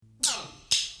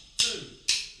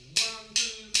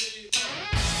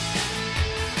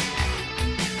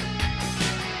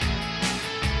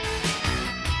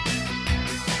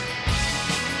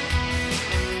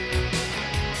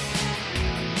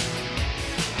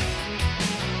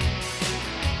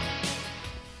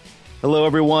Hello,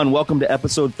 everyone. Welcome to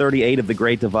episode 38 of The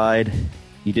Great Divide.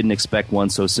 You didn't expect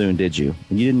one so soon, did you?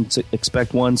 And you didn't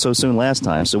expect one so soon last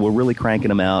time, so we're really cranking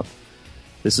them out.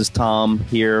 This is Tom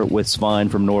here with Svein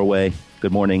from Norway.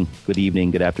 Good morning, good evening,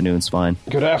 good afternoon, Svein.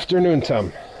 Good afternoon,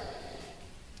 Tom.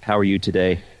 How are you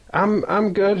today?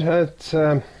 I'm good.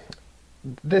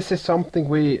 This is something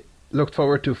we looked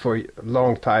forward to for a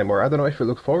long time, or I don't know if we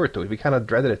looked forward to it. We kind of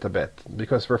dreaded it a bit,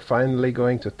 because we're finally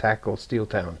going to tackle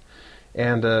Steeltown.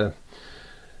 And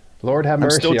Lord have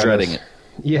mercy on us. I'm still dreading it.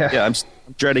 Yeah, I'm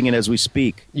dreading it as we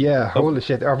speak. Yeah, holy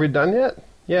shit. Are we done yet?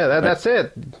 Yeah, that's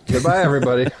it. Goodbye,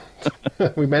 everybody.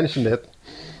 We mentioned it.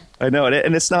 I know,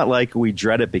 and it's not like we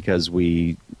dread it because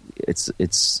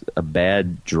it's a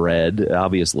bad dread.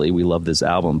 Obviously, we love this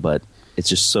album, but it's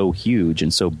just so huge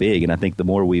and so big. And I think the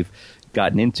more we've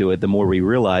gotten into it, the more we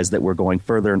realize that we're going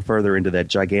further and further into that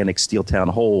gigantic Steeltown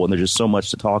hole, and there's just so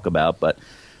much to talk about. But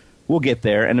we'll get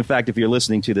there. And in fact, if you're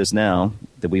listening to this now,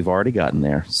 that we've already gotten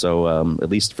there. So at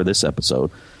least for this episode.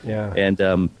 Yeah.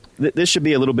 And this should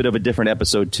be a little bit of a different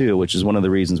episode too, which is one of the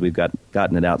reasons we've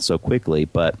gotten it out so quickly.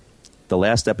 But the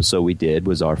last episode we did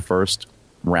was our first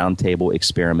roundtable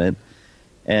experiment,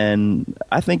 and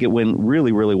I think it went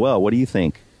really, really well. What do you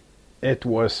think? It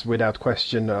was, without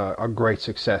question, a great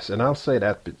success. And I'll say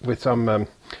that with some...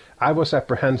 I was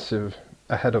apprehensive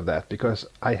ahead of that, because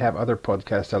I have other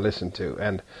podcasts I listen to,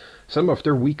 and some of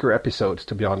their weaker episodes,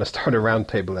 to be honest, are the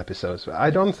roundtable episodes. I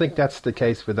don't think that's the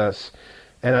case with us,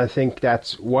 and I think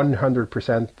that's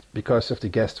 100% because of the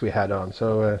guests we had on.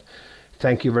 So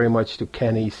thank you very much to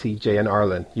Kenny, CJ, and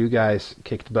Arlen. You guys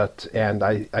kicked butt, and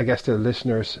I guess the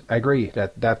listeners agree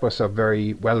that was a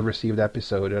very well-received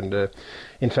episode, and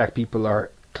in fact, people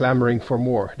are clamoring for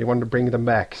more. They want to bring them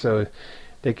back, so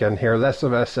they can hear less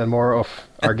of us and more of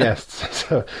our guests.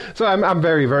 So I'm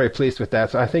very, very pleased with that.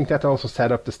 So I think that also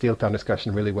set up the Steeltown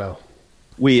discussion really well.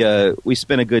 We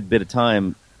spent a good bit of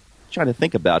time trying to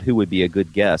think about who would be a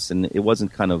good guest, and it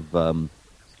wasn't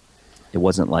it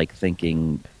wasn't like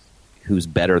thinking who's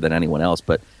better than anyone else,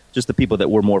 but just the people that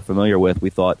we're more familiar with.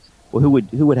 We thought, well,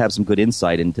 who would have some good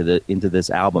insight into this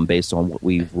album based on what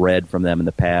we've read from them in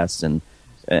the past, and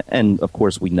of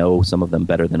course we know some of them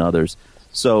better than others.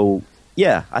 So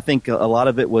yeah, I think a lot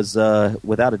of it was,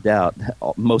 without a doubt,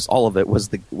 most all of it was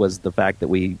the fact that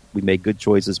we made good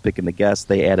choices picking the guests.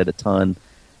 They added a ton,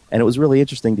 and it was really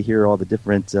interesting to hear all the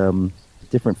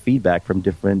different feedback from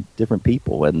different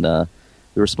people. And the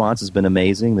response has been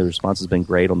amazing. The response has been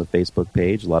great on the Facebook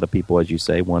page. A lot of people, as you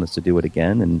say, want us to do it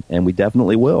again, and we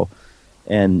definitely will.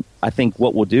 And I think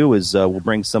what we'll do is we'll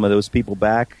bring some of those people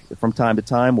back from time to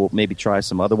time. We'll maybe try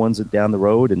some other ones down the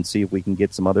road and see if we can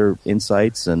get some other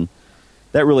insights. And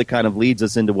that really kind of leads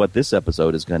us into what this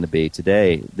episode is going to be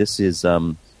today. This is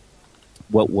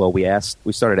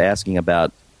we started asking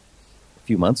about a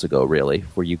few months ago, really,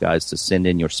 for you guys to send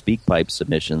in your SpeakPipe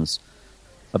submissions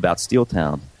about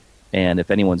Steeltown. And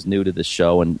if anyone's new to this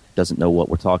show and doesn't know what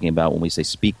we're talking about when we say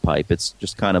SpeakPipe, it's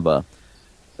just kind of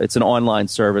it's an online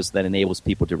service that enables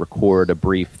people to record a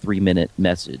brief 3-minute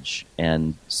message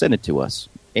and send it to us.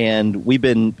 And we've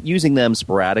been using them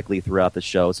sporadically throughout the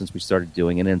show since we started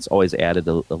doing it, and it's always added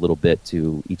a little bit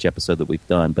to each episode that we've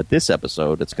done. But this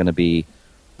episode, it's going to be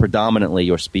predominantly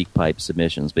your SpeakPipe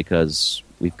submissions, because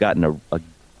we've gotten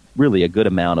really a good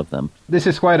amount of them. This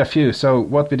is quite a few, so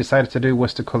what we decided to do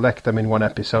was to collect them in one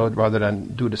episode rather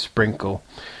than do the sprinkle.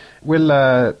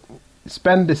 We'll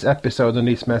spend this episode on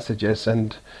these messages,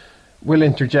 and we'll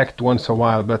interject once in a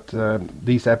while, but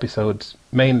these episodes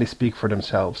mainly speak for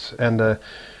themselves. And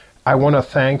I want to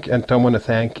thank, and Tom want to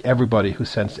thank everybody who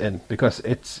sends in, because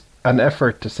it's an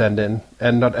effort to send in,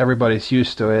 and not everybody's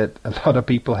used to it. A lot of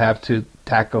people have to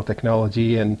tackle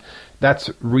technology, and that's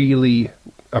really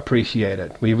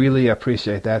appreciated. We really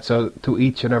appreciate that. So to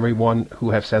each and every one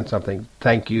who have sent something,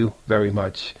 thank you very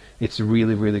much. It's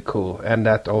really, really cool. And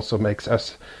that also makes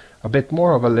us a bit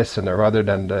more of a listener rather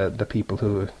than the people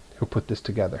who put this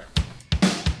together.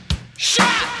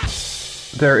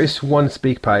 There is one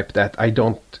SpeakPipe that I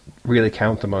don't really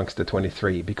count amongst the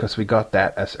 23, because we got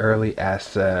that as early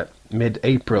as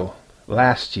mid-April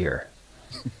last year.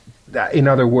 In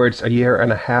other words, a year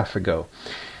and a half ago.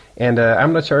 And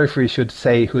I'm not sure if we should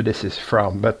say who this is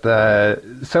from, but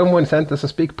someone sent us a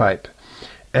SpeakPipe,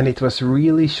 and it was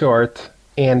really short,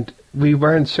 and we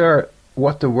weren't sure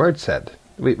what the word said.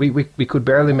 We could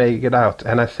barely make it out,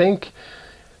 and I think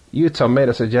you, Tom, made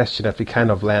a suggestion that we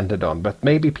kind of landed on, but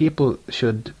maybe people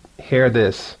should hear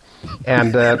this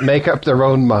and make up their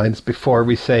own minds before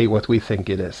we say what we think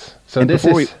it is. So and this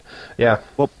is, yeah.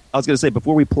 Well, I was going to say,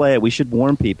 before we play it, we should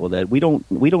warn people that we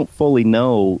don't fully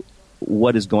know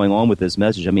what is going on with this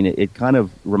message. I mean, it kind of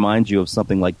reminds you of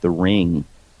something like The Ring,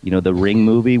 the Ring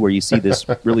movie, where you see this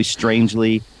really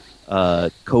strangely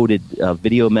coded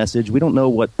video message. We don't know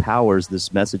what powers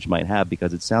this message might have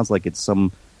because it sounds like it's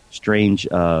some strange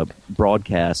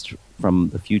broadcast from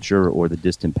the future or the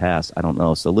distant past. I don't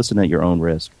know. So listen at your own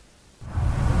risk.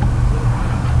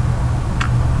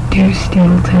 Dear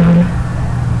Steeltown.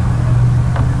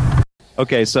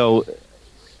 Okay, so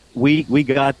we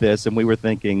got this, and we were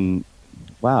thinking,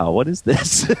 wow, what is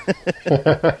this?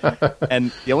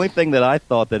 And the only thing that I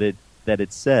thought that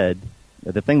it said,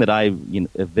 the thing that I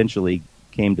eventually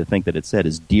came to think that it said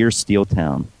is "Dear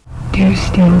Steeltown." Dear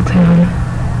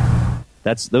Steeltown.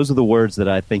 Those are the words that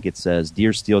I think it says,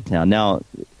 "Dear Steeltown." Now,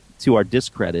 to our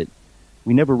discredit,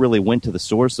 we never really went to the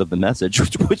source of the message,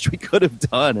 which we could have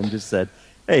done, and just said,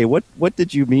 "Hey, what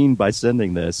did you mean by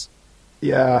sending this?"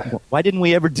 Yeah. Why didn't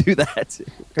we ever do that?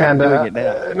 And doing it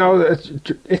now. no,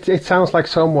 it sounds like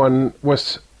someone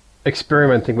was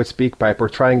experimenting with SpeakPipe or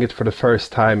trying it for the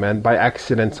first time, and by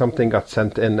accident something got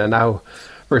sent in, and now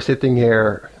we're sitting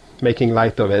here making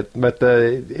light of it. But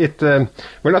we're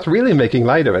not really making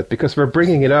light of it because we're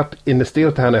bringing it up in the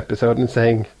Steeltown episode and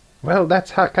saying, well,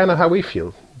 that's kind of how we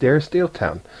feel, dear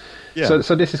Steeltown. Yeah.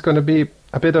 So this is going to be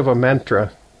a bit of a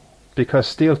mantra, because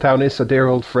Steeltown is a dear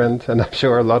old friend, and I'm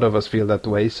sure a lot of us feel that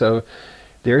way. So,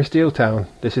 dear Steeltown,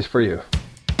 this is for you.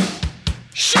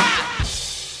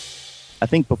 I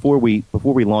think before we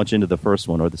launch into the first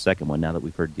one or the second one, now that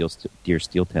we've heard Dear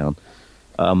Steeltown,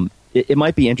 it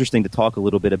might be interesting to talk a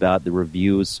little bit about the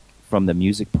reviews from the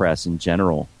music press in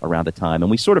general around the time.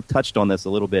 And we sort of touched on this a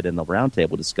little bit in the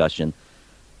roundtable discussion,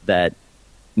 that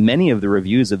many of the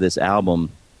reviews of this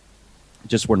album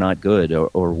just were not good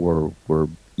or were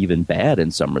even bad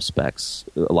in some respects.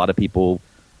 A lot of people,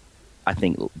 I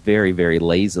think, very, very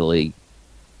lazily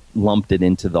lumped it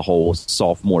into the whole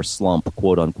sophomore slump,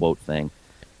 quote-unquote thing.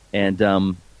 And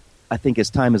I think as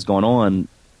time has gone on,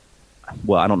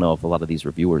 well, I don't know if a lot of these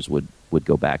reviewers would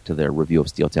go back to their review of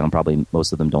Steeltown. Probably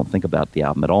most of them don't think about the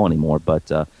album at all anymore.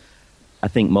 But I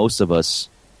think most of us,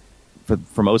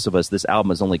 for most of us, this album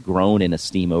has only grown in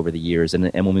esteem over the years. And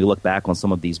when we look back on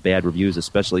some of these bad reviews,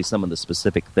 especially some of the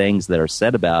specific things that are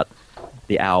said about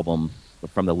the album,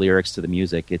 from the lyrics to the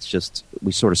music, it's just,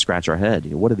 we sort of scratch our head.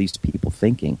 What are these people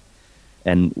thinking?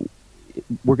 And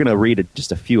we're going to read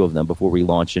just a few of them before we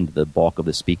launch into the bulk of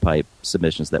the SpeakPipe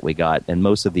submissions that we got. And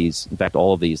most of these, in fact,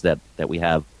 all of these that we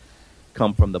have,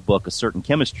 come from the book A Certain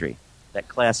Chemistry, that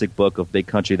classic book of Big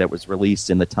Country that was released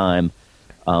in the time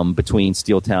between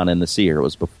Steeltown and The Seer.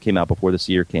 It came out before The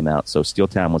Seer came out, so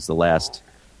Steeltown was the last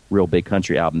real Big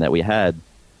Country album that we had.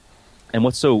 And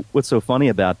what's so funny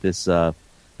about this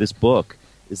book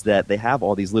is that they have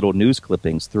all these little news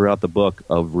clippings throughout the book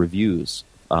of reviews,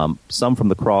 some from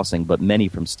The Crossing, but many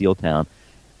from Steeltown.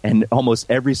 And almost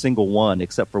every single one,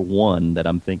 except for one that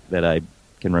I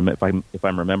can remember, if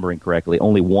I'm remembering correctly,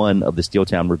 only one of the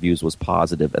Steeltown reviews was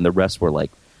positive, and the rest were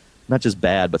like not just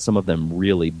bad, but some of them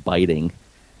really biting.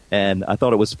 And I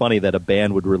thought it was funny that a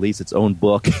band would release its own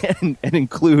book and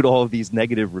include all of these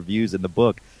negative reviews in the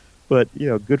book. But,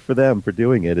 good for them for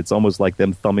doing it. It's almost like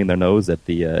them thumbing their nose at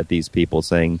these people,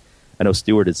 saying, I know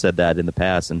Stewart had said that in the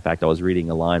past. In fact, I was reading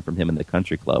a line from him in the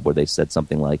Country Club where they said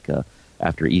something like,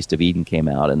 after East of Eden came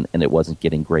out and it wasn't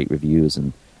getting great reviews,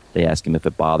 and they asked him if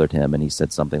it bothered him, and he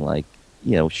said something like,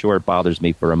 sure, it bothers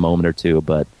me for a moment or two,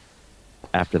 but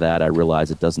after that I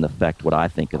realize it doesn't affect what I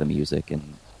think of the music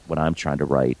and what I'm trying to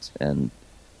write. And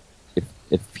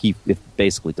if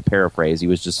basically, to paraphrase, he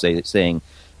was just saying,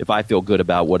 if I feel good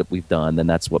about what we've done, then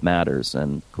that's what matters.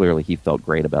 And clearly he felt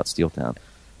great about Steeltown.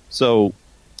 So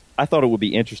I thought it would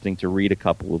be interesting to read a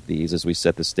couple of these as we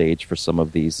set the stage for some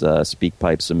of these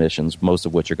SpeakPipe submissions, most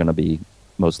of which are going to be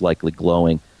most likely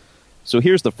glowing. So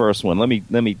here's the first one. Let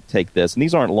me take this. And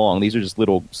these aren't long. These are just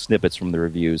little snippets from the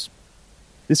reviews.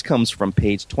 This comes from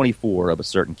page 24 of A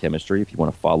Certain Chemistry, if you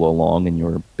want to follow along in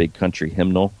your Big Country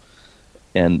hymnal.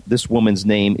 And this woman's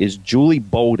name is Julie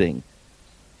Bolding.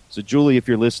 So, Julie, if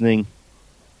you're listening,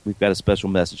 we've got a special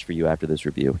message for you after this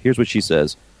review. Here's what she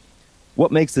says.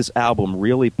 What makes this album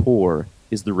really poor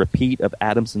is the repeat of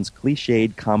Adamson's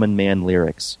cliched common man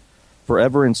lyrics.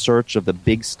 Forever in search of the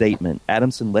big statement,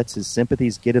 Adamson lets his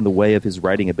sympathies get in the way of his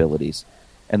writing abilities,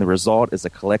 and the result is a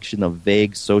collection of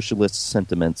vague socialist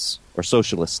statements,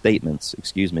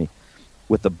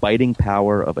 with the biting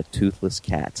power of a toothless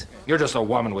cat. You're just a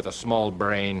woman with a small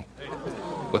brain,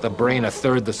 with a brain a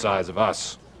third the size of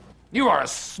us. You are a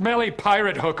smelly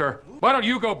pirate hooker. Why don't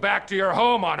you go back to your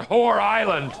home on Whore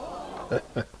Island?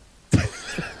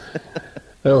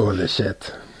 Holy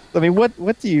shit. I mean,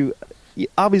 what do you...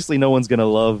 Obviously, no one's going to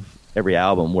love every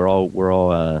album, we're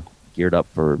all geared up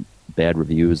for bad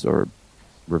reviews or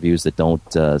reviews that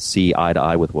don't see eye to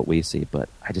eye with what we see. But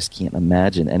I just can't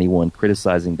imagine anyone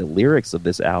criticizing the lyrics of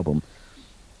this album.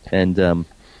 And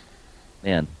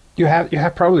man, you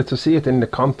have probably to see it in the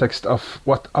context of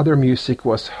what other music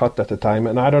was hot at the time.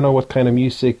 And I don't know what kind of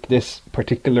music this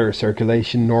particular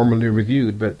circulation normally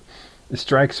reviewed, but it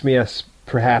strikes me as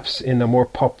perhaps in a more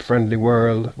pop-friendly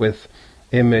world with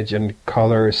image and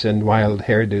colors and wild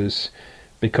hairdos,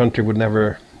 Big Country would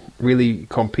never really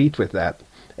compete with that,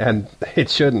 and it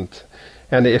shouldn't.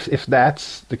 And if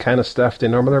that's the kind of stuff they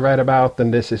normally write about,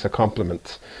 then this is a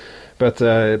compliment. But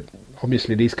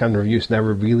obviously these kind of reviews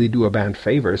never really do a band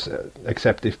favors,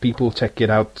 except if people check it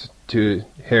out to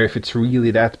hear if it's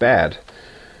really that bad.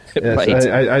 Right.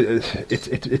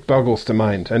 It boggles the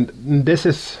mind. And this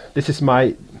is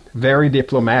my very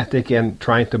diplomatic and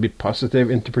trying to be positive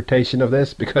interpretation of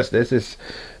this, because this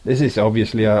is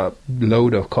obviously a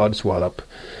load of codswallop.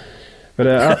 But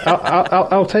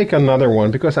I'll take another one,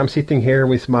 because I'm sitting here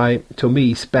with my, to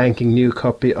me, spanking new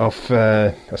copy of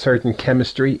A Certain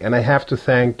Chemistry, and I have to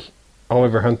thank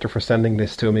Oliver Hunter for sending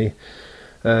this to me.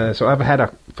 So I've had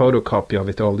a photocopy of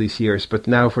it all these years, but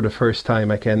now for the first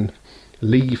time I can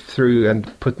leaf through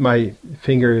and put my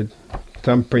finger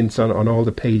thumbprints on all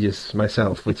the pages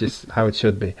myself, which is how it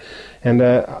should be. And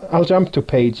I'll jump to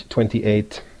page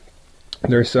 28.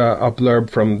 There's a blurb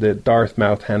from the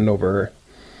Dartmouth Hanover,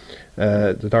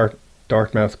 the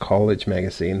Dartmouth College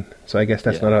magazine. So I guess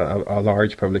that's not a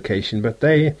large publication, but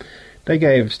they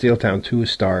gave Steeltown 2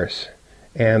 stars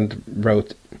and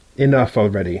wrote, "Enough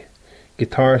already.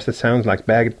 Guitars that sound like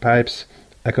bagpipes,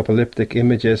 apocalyptic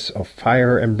images of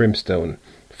fire and brimstone,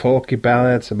 folky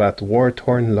ballads about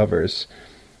war-torn lovers,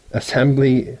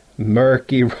 assembly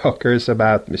murky rockers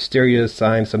about mysterious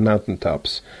signs on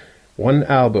mountaintops. One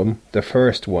album, the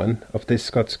first one of this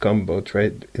Scots combo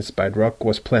trade-inspired rock,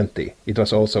 was plenty. It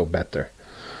was also better."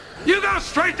 You go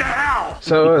straight to hell!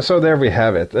 So there we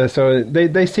have it. So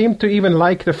they seem to even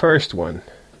like the first one,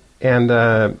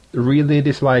 and really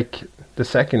dislike the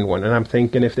second one. And I'm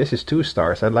thinking, if this is 2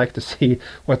 stars, I'd like to see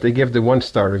what they give the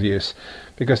 1-star reviews,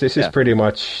 because this is pretty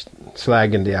much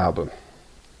slagging the album.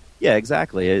 Yeah,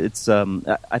 exactly. It's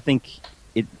I think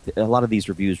a lot of these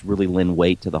reviews really lend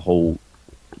weight to the whole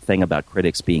thing about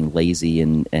critics being lazy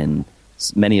and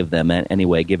many of them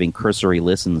anyway giving cursory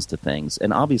listens to things.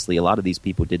 And obviously a lot of these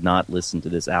people did not listen to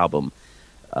this album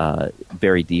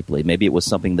very deeply. Maybe it was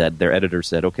something that their editor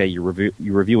said, okay, you're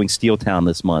reviewing Steeltown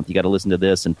this month, you got to listen to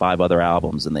this and 5 other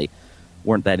albums, and they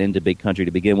weren't that into Big Country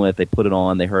to begin with. They put it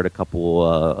on, they heard a couple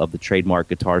of the trademark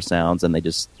guitar sounds, and they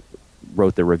just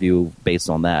wrote their review based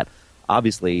on that.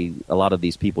 Obviously, a lot of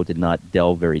these people did not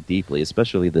delve very deeply,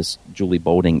 especially this Julie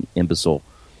Bolding imbecile,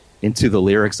 into the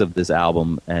lyrics of this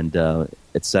album and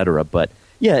etc. But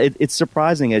yeah, it's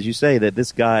surprising, as you say, that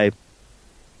this guy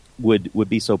would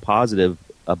be so positive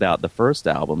about the first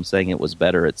album, saying it was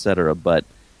better, etc., but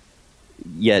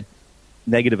yet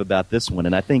negative about this one.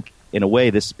 And I think, in a way,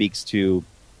 this speaks to,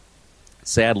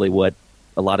 sadly, what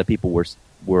a lot of people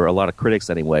were a lot of critics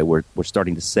anyway, were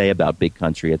starting to say about Big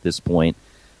Country at this point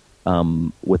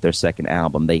with their second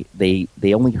album. They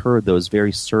only heard those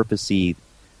very surfacey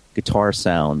guitar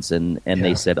sounds, and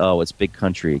they said, "Oh, it's Big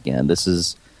Country again. This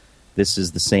is the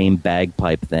same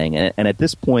bagpipe thing." And at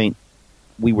this point,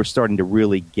 we were starting to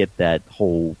really get that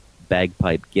whole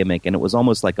bagpipe gimmick, and it was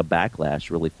almost like a backlash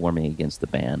really forming against the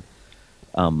band.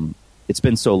 It's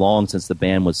been so long since the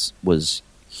band was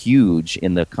huge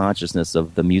in the consciousness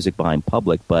of the music-buying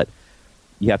public, but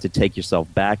you have to take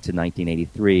yourself back to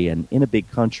 1983, and In a Big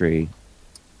Country,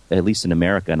 at least in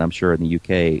America, and I'm sure in the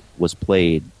UK, was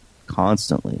played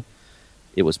constantly.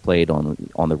 It was played on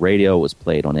the radio, it was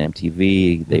played on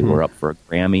MTV, they were up for a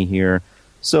Grammy here.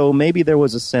 So maybe there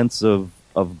was a sense of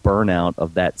burnout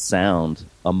of that sound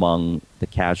among the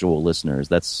casual listeners.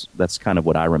 That's kind of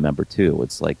what I remember too.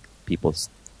 It's like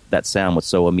that sound was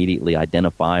so immediately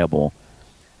identifiable.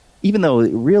 Even though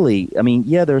really, I mean,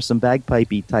 yeah, there's some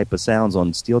bagpipey type of sounds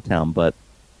on Steeltown, but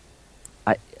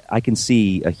I can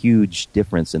see a huge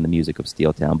difference in the music of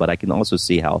Steeltown, but I can also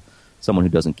see how someone who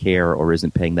doesn't care or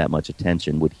isn't paying that much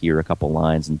attention would hear a couple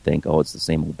lines and think, oh, it's the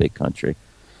same old Big Country.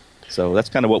 So that's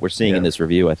kind of what we're seeing in this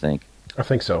review, I think. I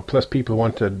think so. Plus, people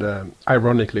wanted,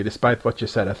 ironically, despite what you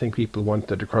said, I think people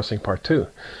wanted The Crossing Part 2.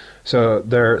 So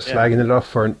they're slagging it off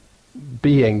for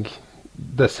being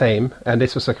the same. And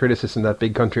this was a criticism that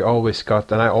Big Country always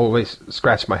got, and I always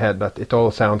scratch my head that it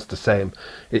all sounds the same.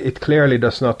 It clearly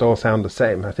does not all sound the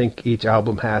same. I think each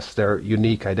album has their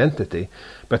unique identity.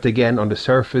 But again, on the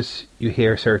surface, you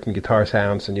hear certain guitar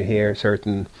sounds and you hear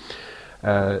certain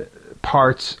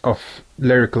parts of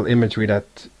lyrical imagery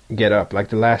that get up, like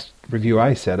the last review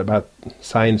I said about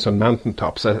signs on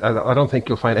mountaintops. I don't think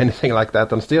you'll find anything like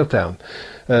that on Steeltown.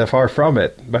 Far from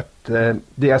it. But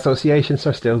the associations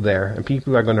are still there, and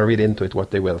people are going to read into it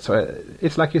what they will. So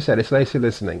it's like you said, it's lazy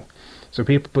listening. So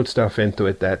people put stuff into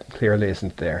it that clearly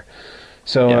isn't there.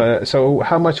 So so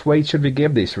how much weight should we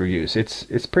give these reviews?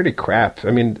 It's pretty crap.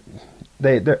 I mean,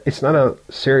 it's not a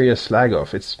serious slag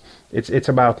off. It's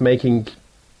about making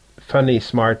funny,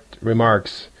 smart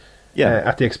remarks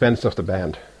at the expense of the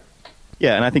band.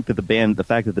 Yeah, and I think that the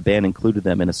fact that the band included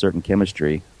them in a certain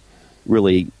chemistry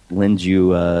really lends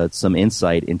you some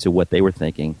insight into what they were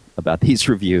thinking about these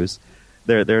reviews.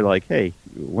 They're like, hey,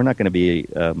 we're not going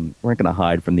to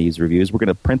hide from these reviews. We're going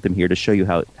to print them here to show you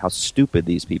how stupid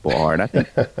these people are. And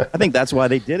I think that's why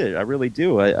they did it. I really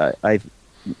do.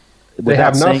 They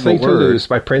have nothing to lose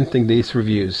by printing these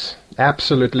reviews.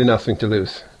 Absolutely nothing to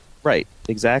lose. Right,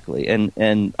 exactly.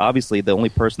 And obviously the only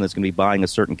person that's going to be buying a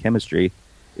certain chemistry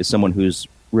is someone who's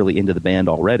really into the band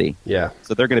already. Yeah.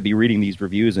 So they're going to be reading these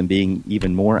reviews and being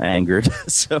even more angered.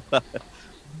 So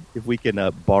if we can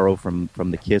borrow from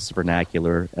the KISS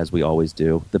vernacular, as we always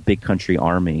do, the Big Country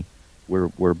Army,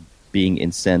 we're being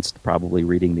incensed probably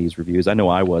reading these reviews. I know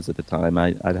I was at the time.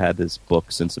 I've had this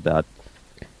book since about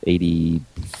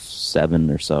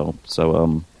 87 or so.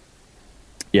 So,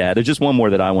 yeah, there's just one more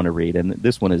that I want to read, and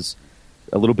this one is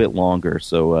a little bit longer,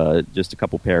 so just a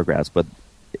couple paragraphs, but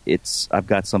I've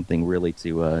got something really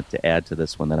to add to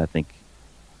this one that I think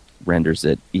renders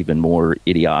it even more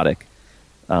idiotic.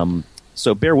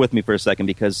 So bear with me for a second,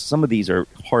 because some of these are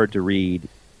hard to read,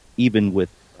 even with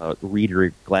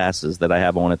reader glasses that I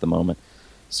have on at the moment.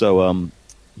 So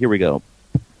here we go.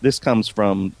 This comes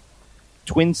from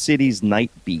Twin Cities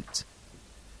Night Beat.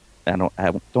 I don't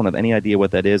have any idea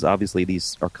what that is. Obviously,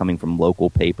 these are coming from local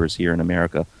papers here in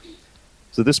America.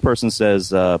 So this person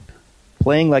says,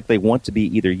 playing like they want to be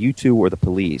either U2 or the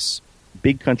Police,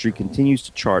 Big Country continues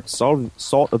to chart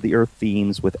salt-of-the-earth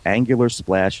themes with angular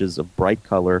splashes of bright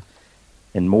color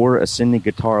and more ascending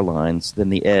guitar lines than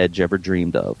the Edge ever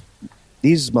dreamed of.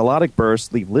 These melodic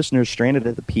bursts leave listeners stranded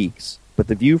at the peaks, but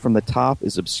the view from the top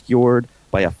is obscured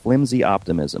by a flimsy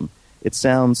optimism. It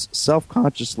sounds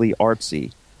self-consciously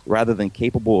artsy, rather than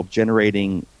capable of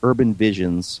generating urban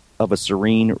visions of a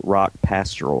serene rock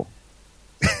pastoral.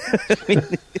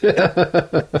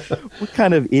 What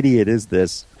kind of idiot is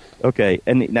this? Okay,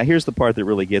 and now here's the part that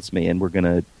really gets me,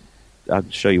 and I'll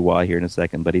show you why here in a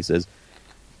second, but he says,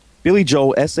 Billy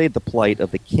Joel essayed the plight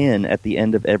of the kin at the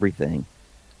end of everything,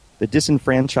 the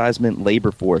disenfranchisement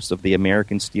labor force of the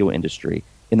American steel industry,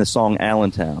 in the song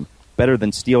Allentown, better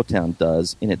than Steeltown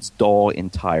does in its dull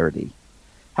entirety.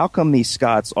 How come these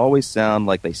Scots always sound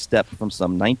like they stepped from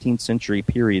some 19th century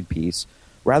period piece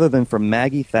rather than from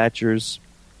Maggie Thatcher's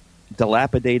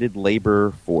dilapidated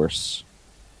labor force?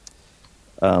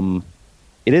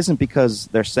 It isn't because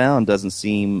their sound doesn't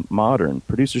seem modern.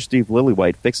 Producer Steve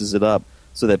Lillywhite fixes it up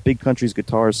so that Big Country's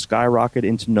guitars skyrocket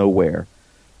into nowhere.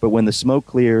 But when the smoke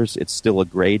clears, it's still a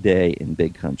gray day in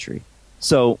Big Country.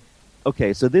 So,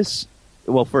 okay, so this...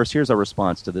 Well, first, here's our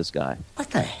response to this guy.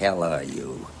 What the hell are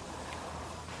you?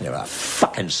 You're a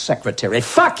fucking secretary.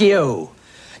 Fuck you!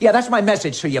 Yeah, that's my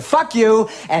message to you. Fuck you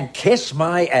and kiss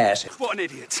my ass. What an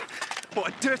idiot. What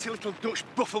a dirty little Dutch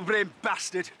buffle-brained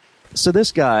bastard. So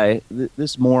this guy,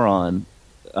 this moron,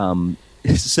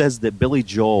 says that Billy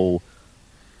Joel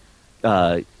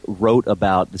wrote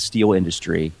about the steel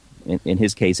industry, in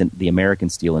his case, in the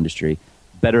American steel industry,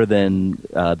 better than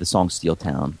the song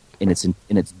Steeltown in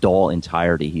its dull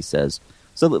entirety, he says.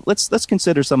 So let's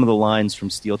consider some of the lines from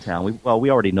Steeltown. We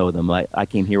already know them. I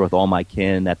came here with all my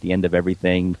kin at the end of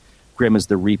everything. Grim as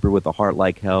the Reaper with a heart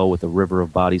like hell, with a river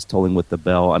of bodies tolling with the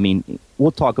bell. I mean,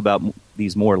 we'll talk about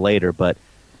these more later, but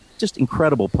just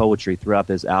incredible poetry throughout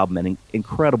this album, and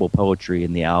incredible poetry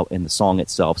in the song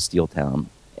itself, Steeltown.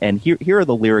 And here are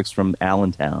the lyrics from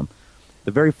Allentown,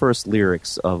 the very first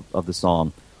lyrics of the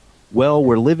song. Well,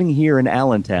 we're living here in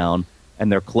Allentown,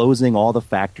 and they're closing all the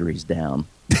factories down.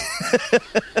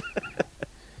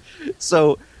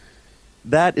 So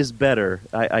that is better,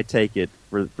 I take it,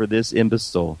 for this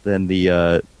imbecile than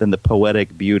the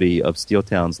poetic beauty of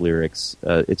Steeltown's lyrics.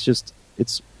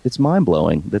 It's mind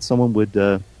blowing that someone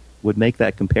would make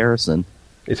that comparison.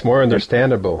 It's more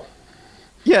understandable.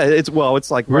 Yeah, it's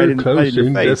like right in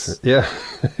your face. Yeah,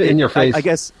 in your face. I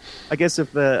guess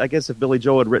if Billy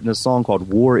Joel had written a song called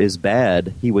 "War Is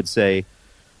Bad," he would say,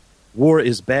 "War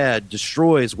is bad,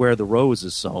 destroys where the rose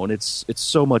is sown." It's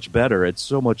so much better. It's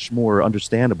so much more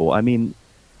understandable. I mean,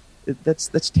 that's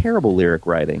terrible lyric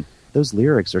writing. Those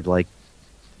lyrics are like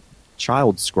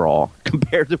child scrawl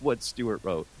compared to what Stewart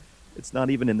wrote. It's not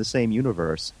even in the same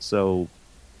universe. So,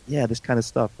 yeah, this kind of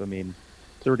stuff. I mean,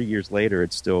 30 years later,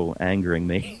 it's still angering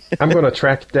me. I'm going to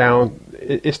track down.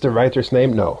 Is the writer's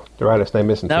name? No, the writer's name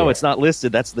isn't. No, here. it's not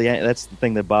listed. That's the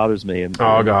thing that bothers me. And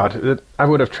oh God, I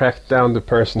would have tracked down the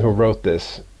person who wrote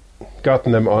this,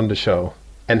 gotten them on the show,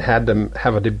 and had them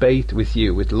have a debate with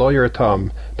you, with lawyer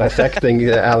Tom, dissecting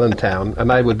Allentown,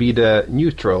 and I would be the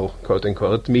neutral, quote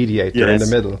unquote, mediator in the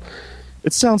middle.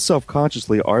 It sounds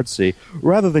self-consciously artsy,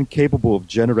 rather than capable of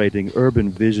generating urban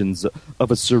visions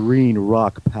of a serene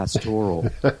rock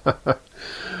pastoral.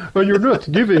 Well, you're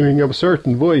not giving him a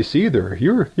certain voice either.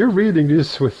 You're reading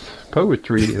this with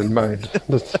poetry in mind.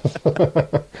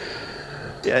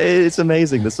 Yeah, it's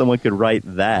amazing that someone could write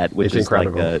that, which is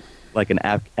incredible. like an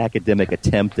academic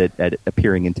attempt at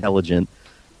appearing intelligent,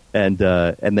 and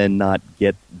then not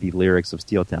get the lyrics of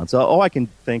Steeltown. So all I can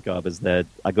think of is that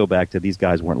I go back to these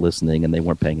guys weren't listening and they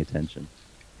weren't paying attention.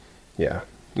 Yeah,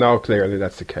 no, clearly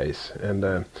that's the case,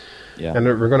 and Yeah. and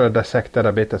we're going to dissect that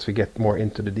a bit as we get more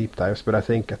into the deep dives. But I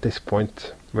think at this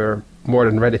point we're more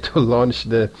than ready to launch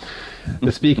the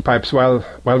SpeakPipes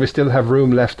while we still have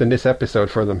room left in this episode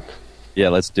for them. Yeah,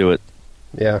 let's do it.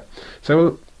 Yeah,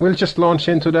 so we'll just launch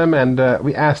into them, and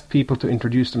we asked people to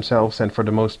introduce themselves, and for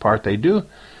the most part they do.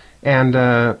 And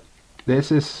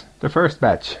this is the first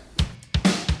batch.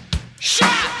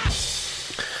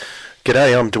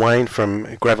 G'day, I'm Dwayne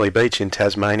from Gravelly Beach in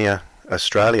Tasmania,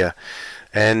 Australia,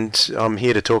 and I'm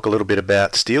here to talk a little bit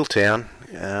about Steeltown.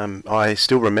 I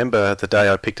still remember the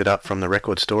day I picked it up from the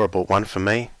record store. I bought one for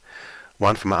me,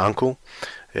 one for my uncle.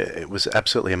 It was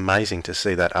absolutely amazing to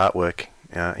see that artwork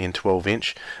in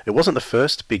 12-inch. It wasn't the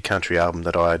first big country album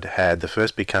that I'd had. The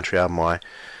first big country album I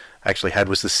actually had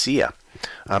was the Seer.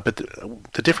 But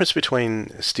the difference between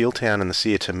Steeltown and the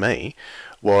Seer to me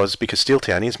was, because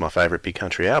Steeltown is my favourite big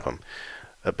country album,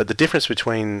 but the difference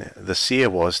between the Seer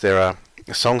was there are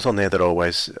songs on there that I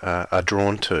always are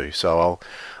drawn to. So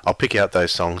I'll pick out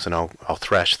those songs and I'll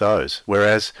thrash those.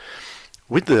 Whereas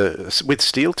with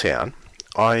Steeltown,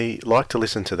 I like to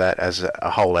listen to that as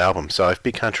a whole album. So if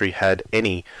Big Country had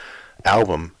any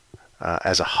album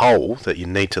as a whole that you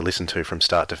need to listen to from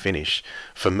start to finish,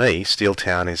 for me,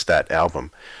 Steeltown is that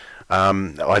album.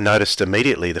 I noticed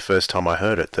immediately the first time I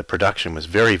heard it, the production was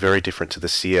very, very different to the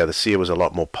Seer. The Seer was a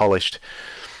lot more polished,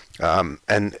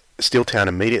 and Steeltown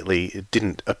immediately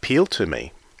didn't appeal to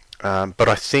me. But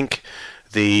I think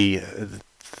the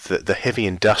heavy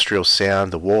industrial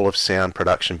sound, the wall of sound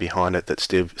production behind it that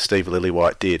Steve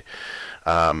Lillywhite did,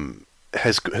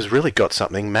 has really got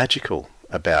something magical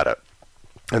about it.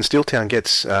 And Steeltown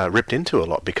gets ripped into a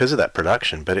lot because of that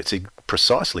production, but it's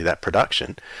precisely that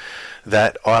production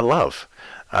that I love.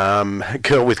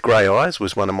 Girl with Grey Eyes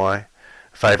was one of my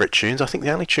favourite tunes. I think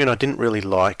the only tune I didn't really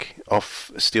like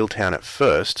off Steeltown at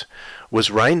first was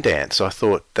Rain Dance. I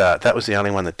thought that was the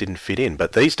only one that didn't fit in.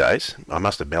 But these days, I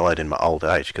must have mellowed in my old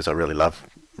age, because I really love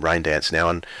Rain Dance now,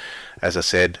 and as I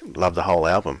said, love the whole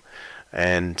album.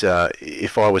 And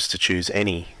if I was to choose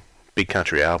any big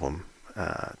country album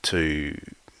to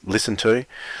listen to,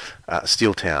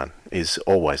 Steeltown is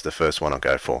always the first one I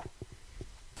go for.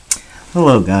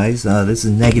 Hello guys, this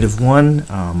is Negative1.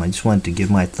 I just wanted to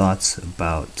give my thoughts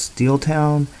about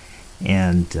Steeltown,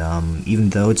 and even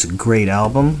though it's a great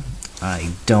album,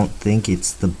 I don't think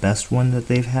it's the best one that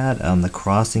they've had. The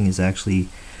Crossing is actually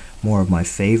more of my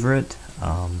favorite,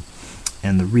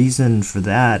 and the reason for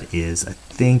that is I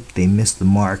think they missed the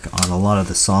mark on a lot of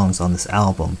the songs on this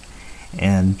album.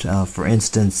 And for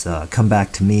instance, Come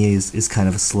Back to Me is kind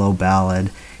of a slow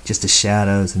ballad. Just a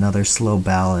Shadow is another slow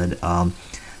ballad.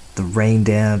 The Rain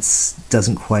Dance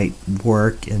doesn't quite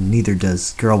work, and neither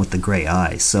does Girl with the Grey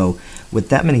Eyes. So with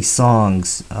that many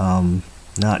songs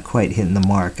not quite hitting the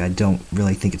mark, I don't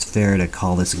really think it's fair to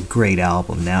call this a great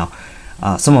album. Now,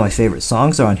 some of my favorite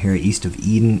songs are on here. East of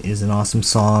Eden is an awesome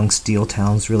song.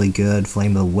 Steeltown's really good.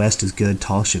 Flame of the West is good.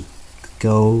 Tall Ship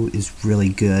Go is really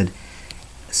good.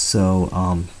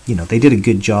 So, they did a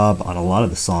good job on a lot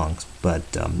of the songs, but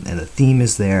and the theme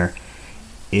is there.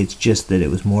 It's just that it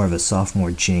was more of a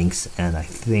sophomore jinx, and I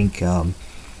think,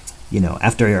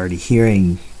 after already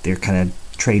hearing their kind of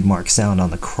trademark sound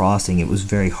on The Crossing, it was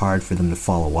very hard for them to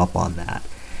follow up on that.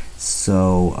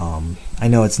 So, I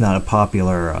know it's not a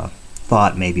popular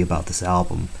thought maybe about this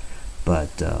album, but,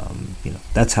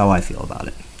 that's how I feel about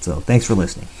it. So, thanks for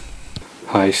listening.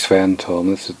 Hi Svein, Tom,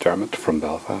 this is Dermot from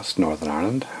Belfast, Northern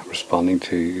Ireland, responding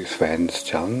to Svein's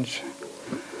challenge.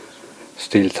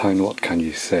 Steeltown, what can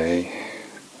you say?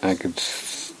 I could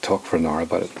talk for an hour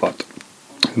about it, but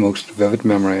the most vivid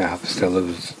memory I have still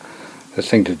is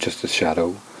listening to Just a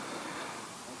Shadow,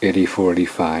 84,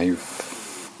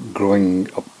 85, growing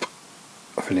up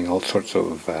feeling all sorts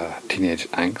of teenage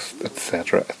angst,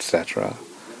 etc., etc.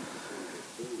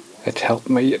 It helped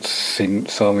me,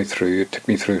 saw me through, it took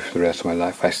me through for the rest of my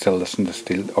life. I still listen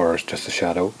to Just a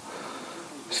Shadow.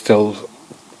 Still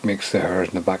makes the hairs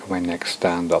in the back of my neck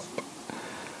stand up.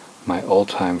 My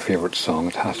all-time favourite song,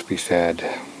 it has to be said,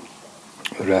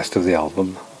 the rest of the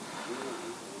album.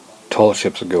 Tall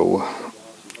Ships Go.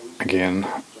 Again,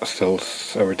 still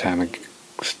every time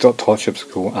Tall Ships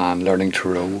Go and Learning to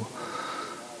Row.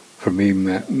 For me,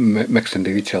 mixed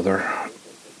into each other.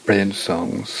 Brilliant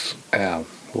songs.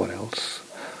 What else?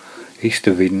 East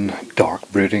of Eden,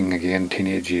 Dark Brooding, again,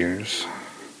 Teenage Years.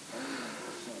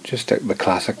 Just the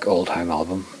classic all-time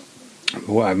album.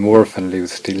 I'm more affinity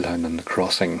with Steeltown than The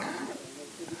Crossing.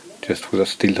 Just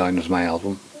because Steeltown was my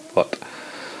album. But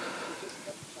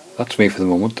that's me for the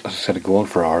moment. As I said, I go on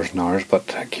for hours and hours,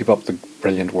 but keep up the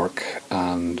brilliant work,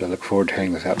 and I look forward to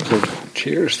hearing this episode.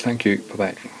 Cheers, thank you,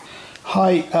 bye-bye.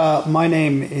 Hi, my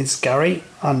name is Gary,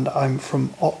 and I'm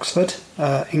from Oxford,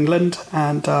 England,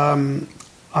 and I'm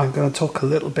going to talk a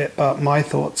little bit about my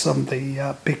thoughts on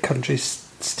the Big Country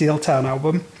Steeltown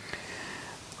album.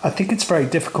 I think it's very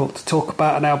difficult to talk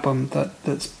about an album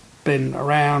that's been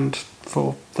around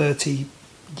for 30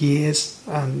 years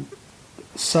and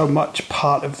so much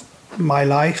part of my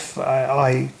life.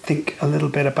 I think a little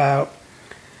bit about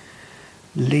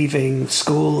leaving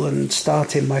school and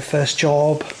starting my first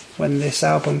job when this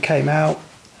album came out.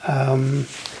 So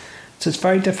it's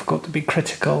very difficult to be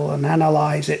critical and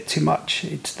analyse it too much.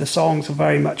 The songs are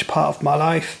very much part of my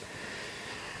life.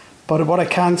 But what I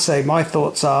can say, my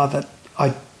thoughts are that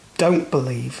I don't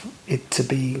believe it to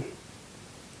be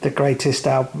the greatest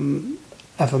album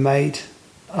ever made,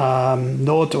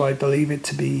 nor do I believe it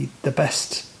to be the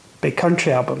best Big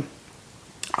Country album.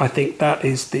 I think that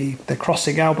is the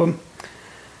Crossing album,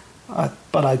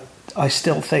 but I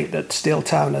still think that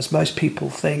Steeltown, as most people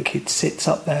think, it sits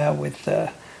up there with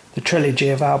the trilogy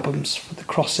of albums for The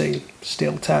Crossing,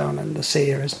 Steeltown and The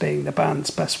Seer as being the band's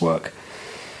best work.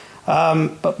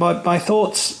 But my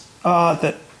thoughts are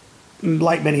that,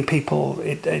 like many people,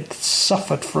 it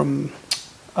suffered from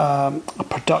a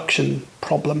production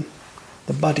problem.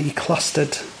 The muddy,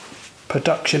 clustered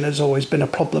production has always been a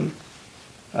problem.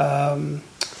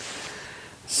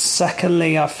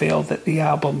 Secondly, I feel that the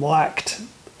album lacked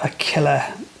a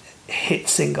killer hit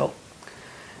single.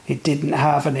 It didn't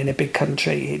have an In a Big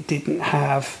Country. It didn't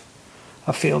have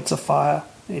a Fields of Fire.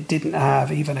 It didn't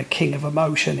have even a King of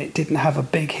Emotion. It didn't have a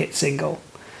big hit single.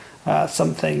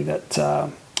 Something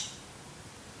that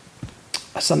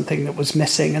was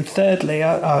missing. And thirdly,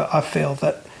 I feel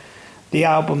that the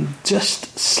album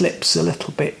just slips a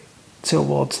little bit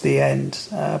towards the end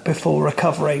before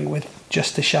recovering with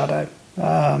Just a Shadow.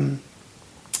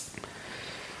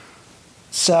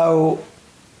 So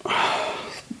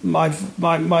my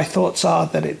thoughts are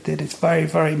that it's very,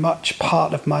 very much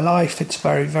part of my life. It's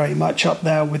very, very much up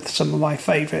there with some of my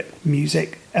favourite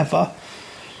music ever,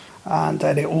 and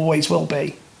it always will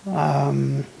be.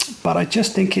 But I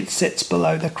just think it sits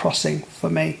below The Crossing for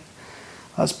me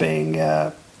as being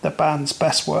the band's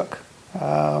best work.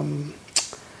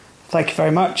 Thank you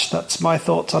very much. That's my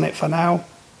thoughts on it for now.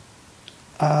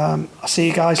 I'll see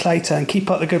you guys later, and keep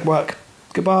up the good work.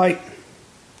 Goodbye.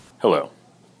 Hello,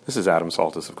 this is Adam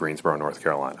Saltis of Greensboro, North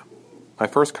Carolina. My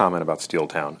first comment about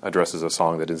Steeltown addresses a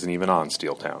song that isn't even on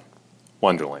Steeltown,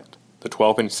 Wonderland, the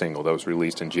 12-inch single that was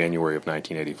released in January of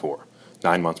 1984,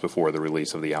 9 months before the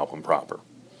release of the album proper.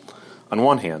 On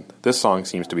one hand, this song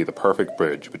seems to be the perfect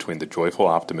bridge between the joyful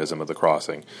optimism of The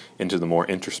Crossing into the more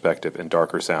introspective and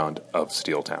darker sound of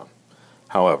Steeltown.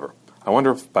 However, I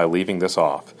wonder if by leaving this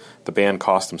off, the band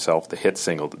cost themselves the hit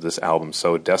single that this album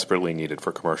so desperately needed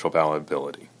for commercial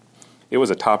viability. It was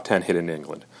a top 10 hit in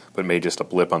England, but made just a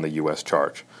blip on the US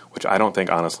chart, which I don't think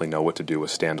honestly know what to do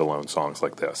with standalone songs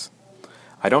like this.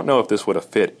 I don't know if this would have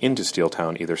fit into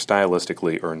Steeltown either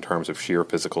stylistically or in terms of sheer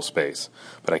physical space,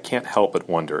 but I can't help but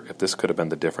wonder if this could have been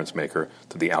the difference maker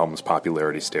to the album's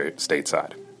popularity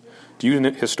stateside. Do you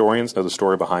historians know the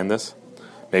story behind this?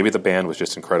 Maybe the band was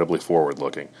just incredibly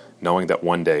forward-looking, knowing that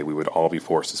one day we would all be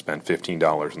forced to spend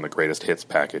 $15 on the greatest hits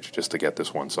package just to get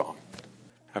this one song.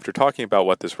 After talking about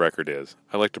what this record is,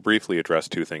 I'd like to briefly address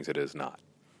two things it is not.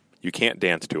 You can't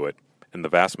dance to it, and the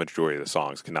vast majority of the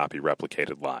songs cannot be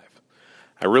replicated live.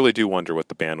 I really do wonder what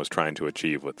the band was trying to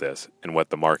achieve with this, and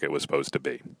what the market was supposed to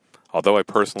be. Although I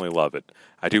personally love it,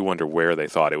 I do wonder where they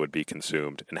thought it would be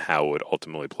consumed and how it would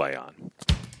ultimately play on.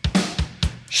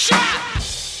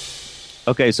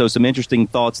 Okay, so some interesting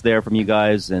thoughts there from you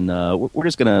guys, and we're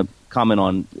just going to comment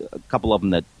on a couple of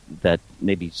them that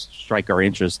maybe strike our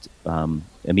interest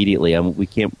immediately. We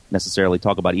can't necessarily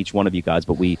talk about each one of you guys,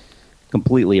 but we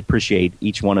completely appreciate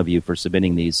each one of you for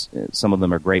submitting these. Some of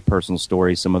them are great personal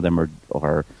stories. Some of them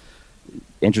are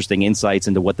interesting insights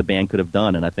into what the band could have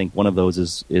done. And I think one of those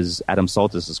is Adam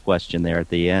Saltis' question there at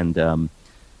the end.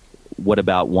 What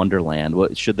about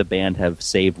Wonderland? Should the band have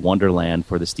saved Wonderland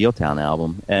for the Steeltown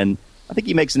album? And I think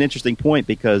he makes an interesting point,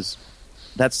 because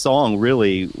that song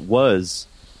really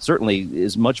certainly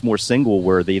is much more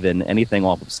single-worthy than anything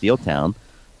off of Steeltown,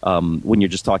 when you're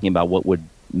just talking about what would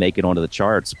make it onto the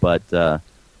charts. But I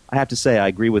have to say, I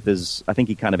agree with I think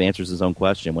he kind of answers his own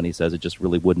question when he says it just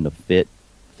really wouldn't have fit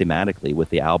thematically with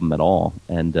the album at all.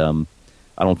 And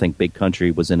I don't think Big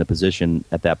Country was in a position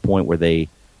at that point where they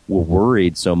were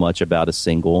worried so much about a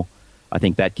single. I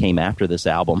think that came after this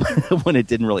album when it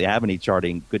didn't really have any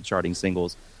good charting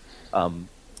singles.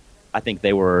 I think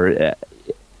they were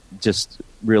just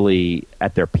really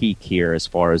at their peak here as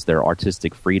far as their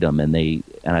artistic freedom, and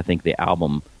I think the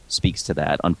album speaks to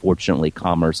that. Unfortunately,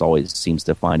 commerce always seems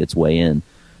to find its way in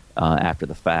after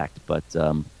the fact. But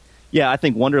I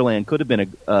think Wonderland could have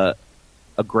been a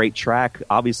great track,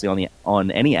 obviously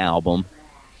on any album,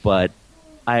 but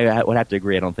I would have to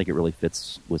agree. I don't think it really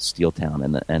fits with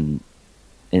Steeltown, and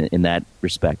in that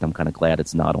respect, I'm kind of glad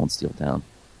it's not on Steeltown.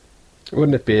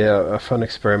 Wouldn't it be a fun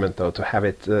experiment, though, to have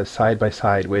it side by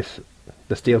side with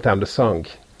the Steeltown, the song?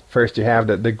 First you have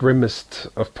the grimmest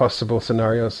of possible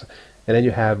scenarios, and then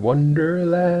you have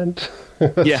Wonderland.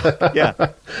 Yeah.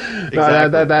 Exactly.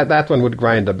 No, that one would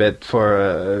grind a bit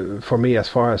for me, as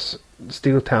far as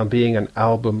Steeltown being an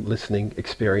album listening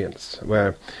experience,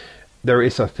 where there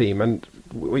is a theme, and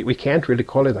we can't really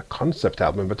call it a concept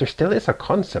album, but there still is a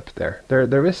concept there.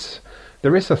 There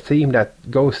is a theme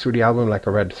that goes through the album like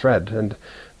a red thread, and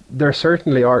there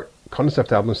certainly are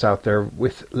concept albums out there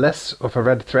with less of a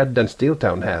red thread than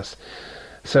Steeltown has.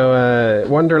 So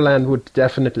Wonderland would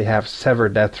definitely have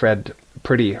severed that thread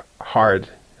pretty hard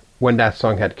when that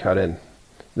song had cut in.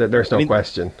 There's no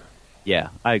question. Yeah,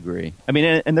 I agree. I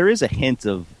mean, and there is a hint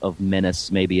of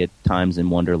menace maybe at times in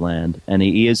Wonderland, and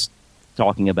he is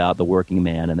talking about the working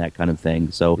man and that kind of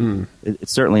thing. So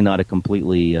it's certainly not a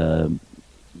completely,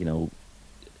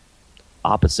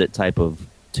 opposite type of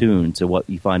tune to what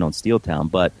you find on Steeltown.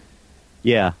 But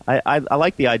yeah, I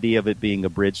like the idea of it being a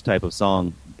bridge type of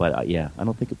song. But I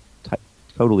don't think it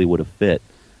totally would have fit.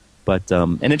 But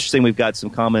and interesting, we've got some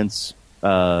comments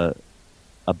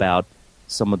about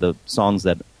some of the songs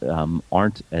that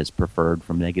aren't as preferred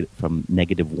from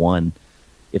Negative One,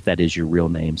 if that is your real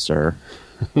name, sir.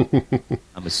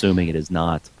 I'm assuming it is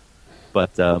not.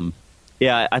 But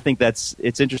I think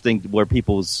it's interesting where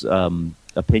people's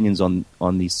opinions on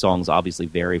these songs obviously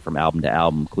vary from album to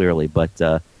album, clearly. But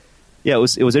it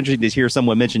was interesting to hear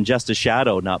someone mention Just a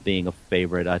Shadow not being a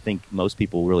favorite. I think most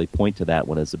people really point to that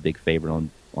one as a big favorite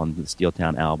on the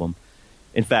Steeltown album.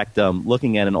 In fact,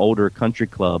 looking at an older Country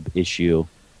Club issue,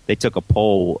 they took a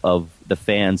poll of the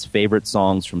fans' favorite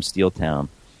songs from Steeltown,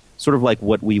 sort of like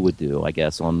what we would do, I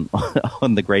guess, on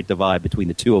the Great Divide between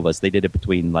the two of us. They did it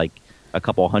between like a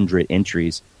couple hundred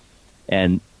entries,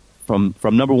 and from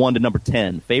number 1 to number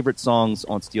 10, favorite songs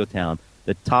on Steeltown.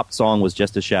 The top song was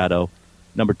Just a Shadow.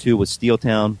 Number 2 was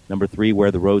Steeltown. Number 3,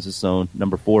 Where the Rose is Sown.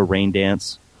 Number 4, Rain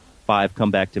Dance. 5,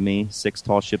 Come Back to Me. 6,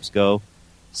 Tall Ships Go.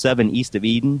 7, East of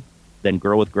Eden. Then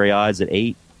Girl with Gray Eyes at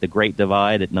 8. The Great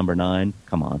Divide at number 9.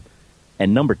 Come on.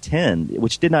 And number 10,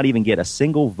 which did not even get a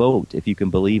single vote, if you can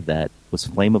believe that, was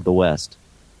Flame of the West.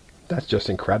 That's just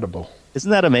incredible.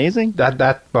 Isn't that amazing?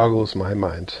 That boggles my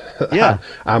mind. Yeah.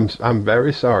 I'm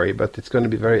very sorry, but it's going to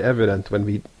be very evident when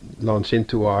we launch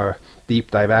into our deep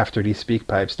dive after these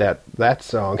SpeakPipes that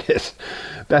song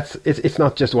it's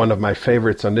not just one of my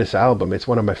favorites on this album, it's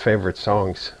one of my favorite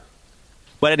songs.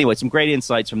 But anyway, some great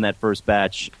insights from that first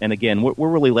batch. And again, we're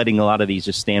really letting a lot of these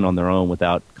just stand on their own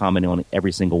without commenting on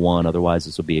every single one. Otherwise,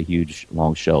 this will be a huge,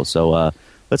 long show. So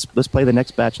let's play the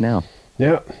next batch now.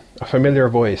 Yeah, a familiar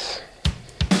voice.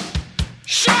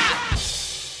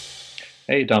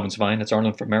 Hey, Dom and Svein, it's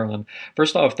Arlen from Maryland.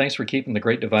 First off, thanks for keeping the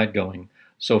Great Divide going.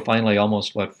 So finally,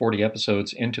 almost, 40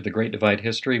 episodes into the Great Divide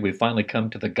history, we've finally come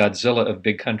to the Godzilla of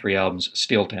big country albums,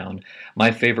 Steeltown, my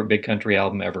favorite big country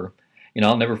album ever.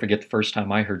 I'll never forget the first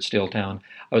time I heard Steeltown.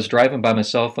 I was driving by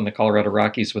myself in the Colorado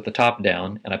Rockies with the top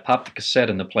down, and I popped the cassette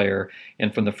in the player,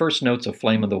 and from the first notes of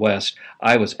Flame of the West,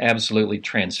 I was absolutely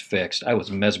transfixed. I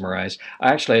was mesmerized.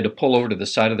 I actually had to pull over to the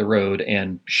side of the road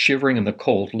and, shivering in the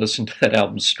cold, listen to that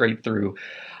album straight through.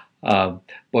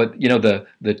 But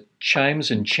the chimes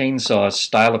and chainsaws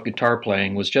style of guitar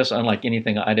playing was just unlike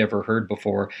anything I'd ever heard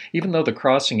before. Even though the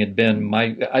crossing had been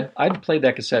I'd played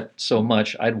that cassette so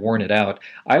much I'd worn it out.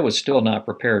 I was still not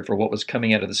prepared for what was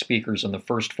coming out of the speakers in the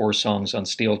first 4 songs on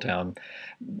Steeltown.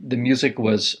 The music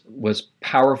was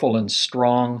powerful and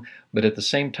strong, but at the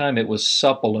same time it was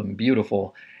supple and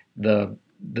beautiful. The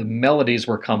melodies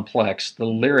were complex. The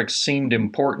lyrics seemed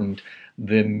important.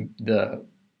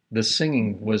 The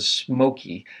singing was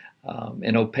smoky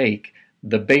and opaque.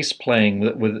 The bass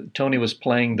playing, with Tony was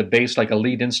playing the bass like a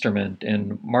lead instrument,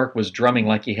 and Mark was drumming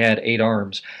like he had 8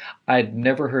 arms. I'd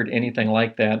never heard anything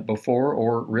like that before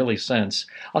or really since.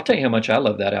 I'll tell you how much I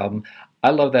love that album. I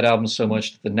love that album so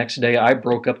much that the next day I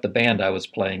broke up the band I was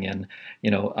playing in.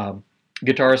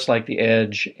 Guitarists like The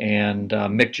Edge and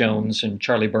Mick Jones and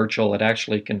Charlie Burchill had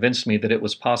actually convinced me that it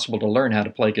was possible to learn how to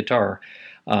play guitar.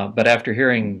 But after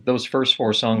hearing those first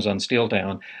 4 songs on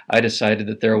Steeltown, I decided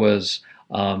that there was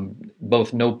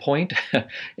both no point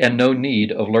and no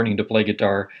need of learning to play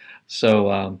guitar.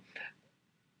 So,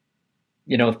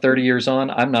 30 years on,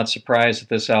 I'm not surprised that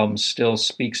this album still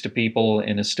speaks to people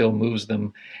and it still moves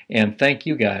them. And thank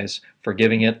you guys for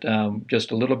giving it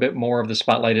just a little bit more of the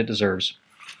spotlight it deserves.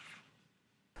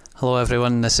 Hello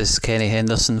everyone, this is Kenny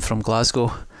Henderson from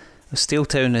Glasgow.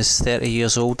 Steeltown is 30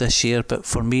 years old this year, but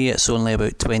for me it's only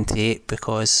about 28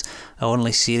 because I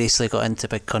only seriously got into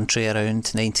Big Country around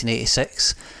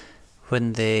 1986.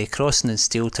 When the Crossing in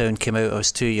Steeltown came out, I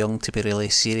was too young to be really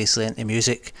seriously into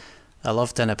music. I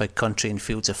loved In a Big Country and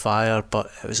Fields of Fire,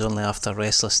 but it was only after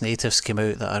Restless Natives came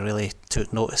out that I really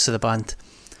took notice of the band.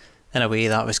 In a way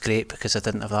that was great because I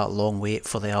didn't have that long wait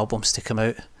for the albums to come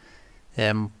out.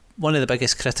 One of the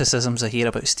biggest criticisms I hear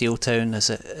about Steeltown is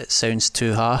that it sounds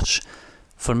too harsh.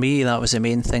 For me, that was the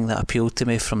main thing that appealed to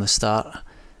me from the start.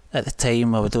 At the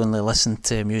time, I would only listen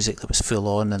to music that was full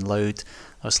on and loud.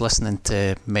 I was listening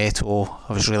to metal.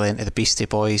 I was really into the Beastie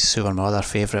Boys, who were my other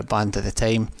favourite band at the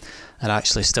time, and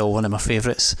actually still one of my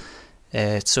favourites.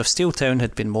 So if Steeltown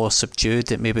had been more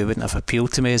subdued, it maybe wouldn't have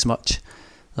appealed to me as much.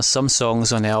 There's some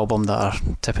songs on the album that are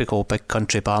typical Big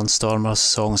Country barnstormers,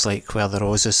 songs like Where the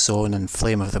Rose Is Sown and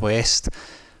Flame of the West,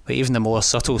 but even the more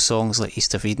subtle songs like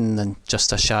East of Eden and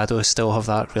Just a Shadow still have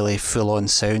that really full-on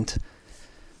sound.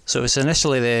 So it was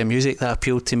initially the music that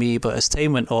appealed to me, but as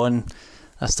time went on,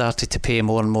 I started to pay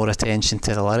more and more attention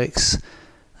to the lyrics,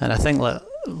 and I think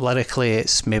lyrically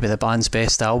it's maybe the band's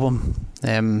best album.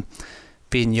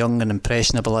 Being young and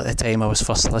impressionable at the time I was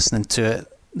first listening to it,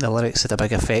 the lyrics had a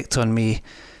big effect on me.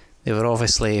 They were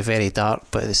obviously very dark,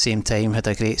 but at the same time had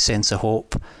a great sense of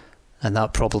hope, and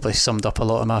that probably summed up a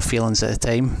lot of my feelings at the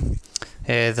time.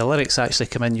 The lyrics actually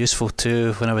come in useful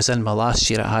too. When I was in my last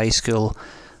year at high school,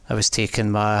 I was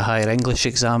taking my higher English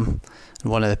exam,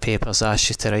 and one of the papers asks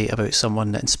you to write about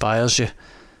someone that inspires you.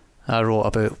 I wrote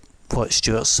about what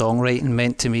Stuart's songwriting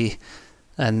meant to me,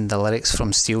 and the lyrics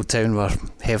from Steeltown were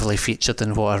heavily featured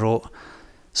in what I wrote.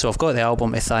 So I've got the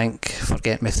album to thank for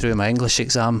getting me through my English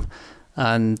exam,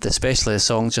 and especially the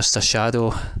song Just a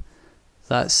Shadow.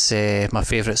 That's my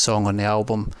favourite song on the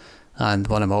album and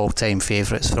one of my all-time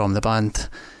favourites from the band.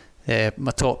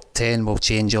 My top 10 will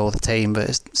change all the time, but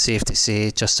it's safe to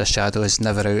say Just a Shadow is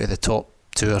never out of the top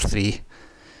 2 or 3.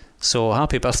 So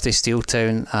happy birthday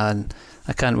Steeltown, and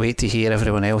I can't wait to hear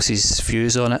everyone else's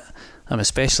views on it. I'm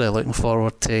especially looking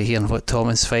forward to hearing what Tom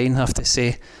and Svein have to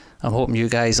say. I'm hoping you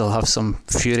guys will have some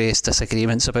furious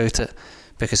disagreements about it,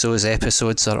 because those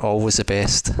episodes are always the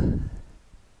best.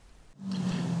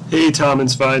 Hey Tom and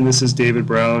Svein, this is David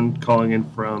Brown calling in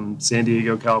from San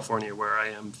Diego, California, where I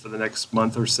am for the next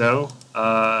month or so.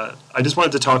 I just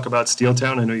wanted to talk about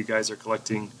Steeltown. I know you guys are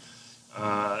collecting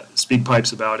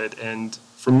SpeakPipes about it, and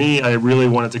for me, I really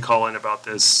wanted to call in about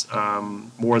this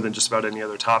more than just about any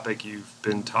other topic you've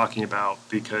been talking about,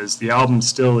 because the album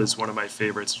still is one of my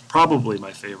favorites, probably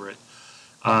my favorite.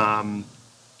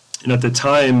 And at the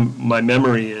time, my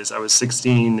memory is I was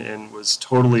 16 and was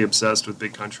totally obsessed with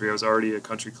Big Country. I was already a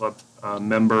country club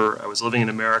member. I was living in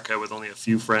America with only a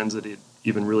few friends that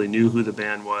even really knew who the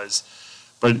band was.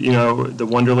 But, the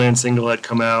Wonderland single had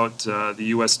come out. The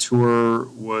U.S. tour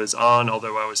was on,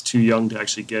 although I was too young to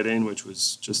actually get in, which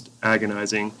was just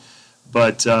agonizing.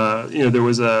 But, there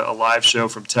was a live show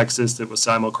from Texas that was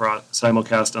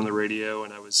simulcast on the radio,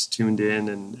 and I was tuned in,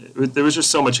 and there was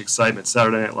just so much excitement.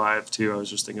 Saturday Night Live, too, I was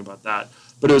just thinking about that.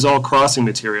 But it was all crossing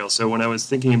material, so when I was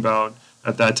thinking about,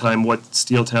 at that time, what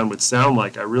Steeltown would sound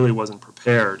like, I really wasn't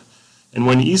prepared. And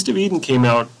when East of Eden came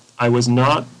out, I was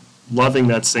not loving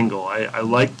that single. I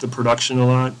liked the production a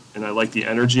lot, and I liked the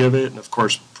energy of it, and of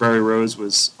course, Prairie Rose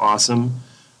was awesome.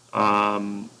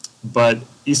 But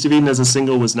East of Eden as a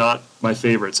single was not my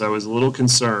favorite, so I was a little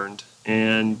concerned.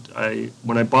 And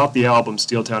when I bought the album,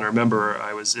 Steeltown, I remember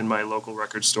I was in my local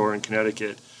record store in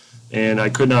Connecticut, and I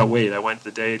could not wait. I went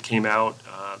the day it came out.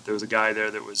 There was a guy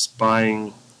there that was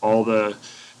buying all the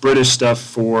British stuff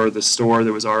for the store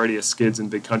that was already a Skids and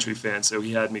Big Country fan, so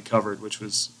he had me covered, which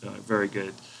was very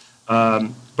good.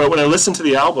 But when I listened to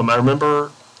the album, I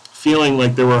remember feeling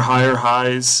like there were higher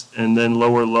highs and then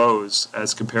lower lows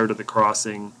as compared to The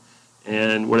Crossing.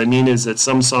 And what I mean is that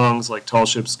some songs like Tall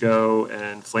Ships Go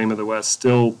and Flame of the West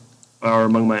still are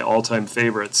among my all-time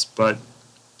favorites, but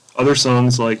other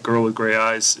songs like Girl with Gray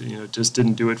Eyes, just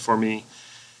didn't do it for me.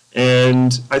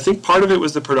 And I think part of it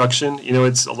was the production.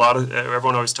 It's a lot of,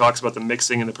 everyone always talks about the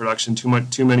mixing and the production,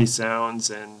 too many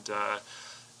sounds, and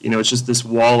it's just this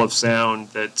wall of sound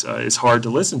that is hard to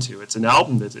listen to. It's an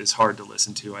album that is hard to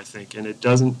listen to, I think, and it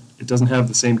doesn't have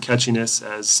the same catchiness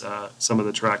as some of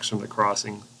the tracks from The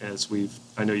Crossing, as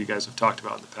I know you guys have talked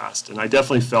about in the past, and I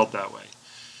definitely felt that way.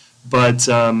 But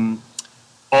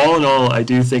all in all, I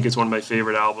do think it's one of my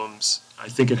favorite albums. I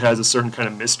think it has a certain kind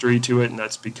of mystery to it, and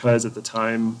that's because at the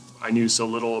time I knew so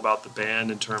little about the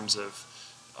band in terms of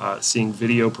seeing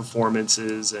video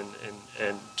performances and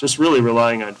just really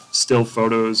relying on still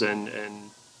photos and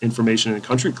information in a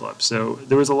country club. So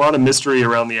there was a lot of mystery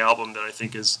around the album that I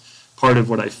think is part of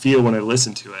what I feel when I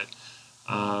listen to it.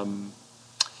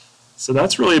 So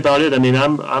that's really about it. I mean,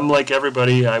 I'm like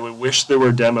everybody. I would wish there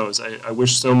were demos. I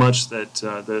wish so much that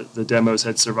the demos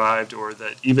had survived, or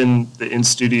that even the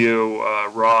in-studio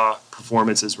raw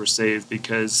performances were saved,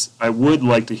 because I would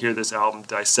like to hear this album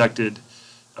dissected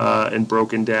and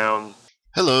broken down.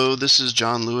 Hello, this is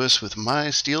John Lewis with my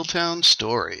Steeltown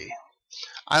story.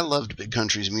 I loved Big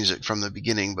Country's music from the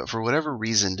beginning, but for whatever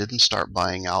reason didn't start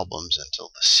buying albums until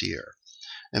The Seer.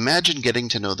 Imagine getting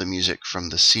to know the music from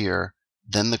The Seer,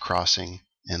 then The Crossing,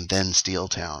 and then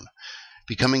Steeltown.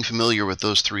 Becoming familiar with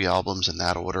those three albums in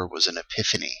that order was an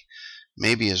epiphany,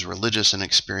 maybe as religious an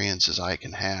experience as I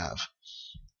can have.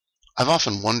 I've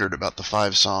often wondered about the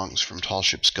 5 songs from Tall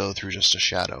Ships Go through Just a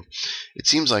Shadow. It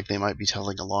seems like they might be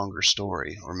telling a longer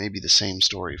story, or maybe the same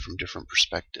story from different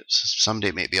perspectives.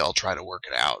 Someday maybe I'll try to work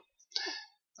it out.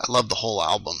 I love the whole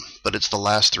album, but it's the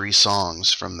last 3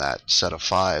 songs from that set of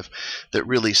 5 that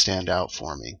really stand out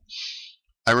for me.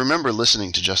 I remember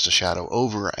listening to Just a Shadow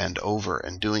over and over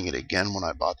and doing it again when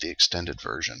I bought the extended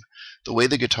version. The way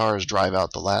the guitars drive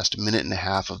out the last minute and a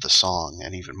half of the song,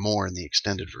 and even more in the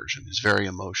extended version, is very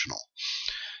emotional.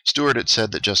 Stewart had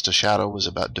said that Just a Shadow was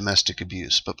about domestic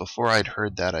abuse, but before I'd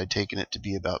heard that, I'd taken it to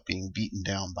be about being beaten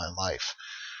down by life.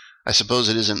 I suppose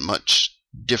it isn't much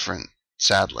different,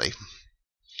 sadly.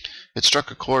 It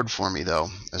struck a chord for me, though,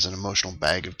 as an emotional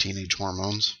bag of teenage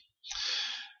hormones.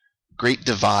 Great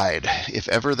Divide. If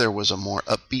ever there was a more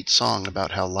upbeat song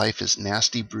about how life is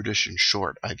nasty, brutish, and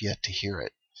short, I've yet to hear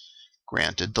it.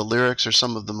 Granted, the lyrics are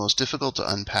some of the most difficult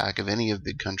to unpack of any of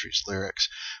Big Country's lyrics,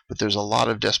 but there's a lot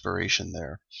of desperation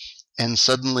there. And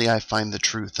suddenly I find the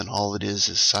truth, and all it is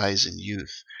sighs and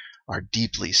youth, are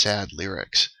deeply sad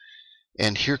lyrics.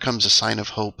 And Here Comes a Sign of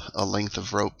Hope, a length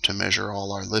of rope to measure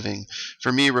all our living,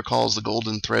 for me recalls the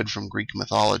golden thread from Greek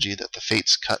mythology that the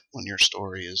fates cut when your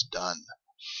story is done.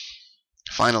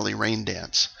 Finally, Rain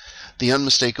Dance, the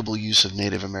unmistakable use of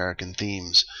Native American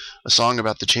themes, a song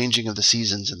about the changing of the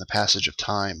seasons and the passage of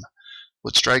time.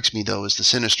 What strikes me, though, is the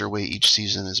sinister way each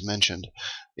season is mentioned.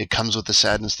 It comes with the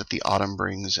sadness that the autumn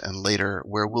brings, and later,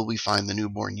 where will we find the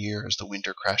newborn year as the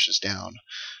winter crashes down?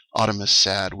 Autumn is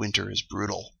sad, winter is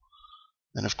brutal.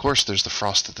 And of course there's the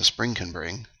frost that the spring can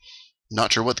bring.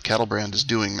 Not sure what the Kettle Brand is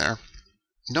doing there.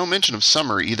 No mention of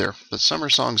summer either, but summer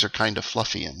songs are kind of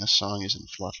fluffy, and this song isn't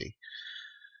fluffy.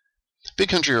 Big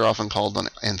Country are often called an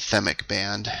anthemic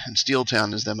band, and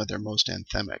Steeltown is them at their most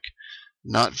anthemic.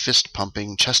 Not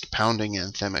fist-pumping, chest-pounding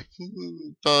anthemic,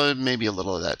 but maybe a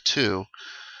little of that too,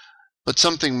 but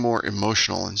something more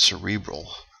emotional and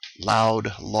cerebral.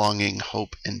 Loud, longing,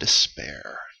 hope, and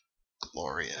despair.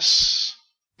 Glorious.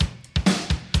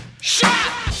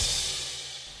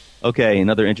 Okay,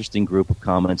 another interesting group of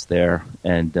comments there,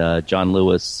 and John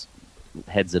Lewis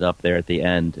heads it up there at the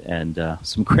end, and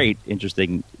some great,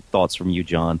 interesting thoughts from you,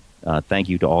 John. Thank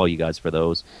you to all you guys for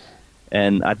those.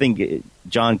 And I think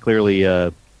John clearly,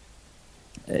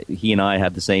 he and I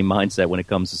have the same mindset when it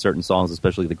comes to certain songs,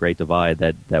 especially The Great Divide.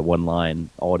 That one line,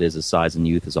 all it is sighs and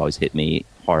youth, has always hit me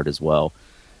hard as well.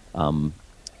 And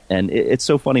it's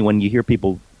so funny when you hear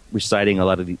people reciting a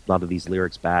lot of these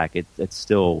lyrics back. It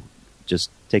still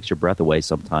just takes your breath away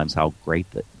sometimes how great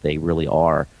that they really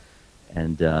are.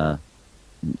 And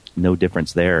no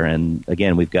difference there. And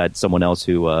again, we've got someone else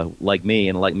who, like me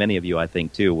and like many of you, I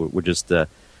think too, we're just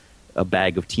a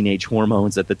bag of teenage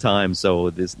hormones at the time. So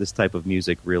this type of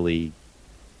music really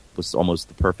was almost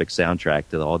the perfect soundtrack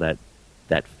to all that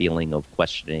feeling of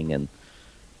questioning and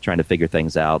trying to figure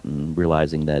things out and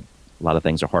realizing that a lot of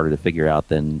things are harder to figure out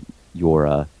than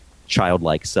your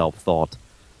childlike self thought.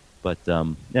 But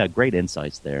yeah, great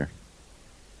insights there.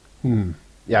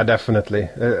 Yeah, definitely.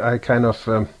 I kind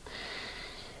of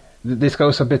this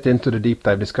goes a bit into the deep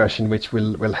dive discussion, which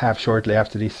we'll have shortly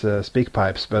after these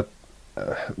SpeakPipes. But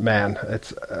man,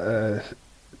 it's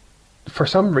for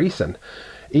some reason,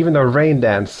 even though Rain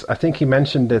Dance, I think he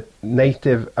mentioned the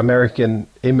Native American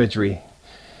imagery,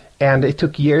 and it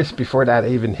took years before that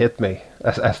even hit me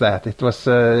as that. It was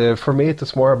for me, it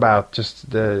was more about just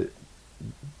the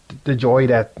joy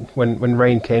that when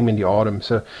rain came in the autumn.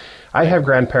 So I have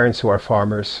grandparents who are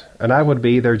farmers, and I would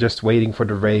be there just waiting for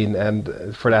the rain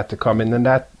and for that to come in.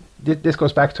 And this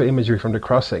goes back to imagery from The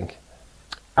Crossing.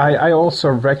 I also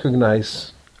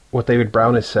recognize what David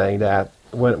Brown is saying, that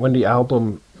when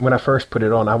I first put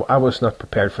it on, I was not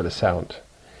prepared for the sound.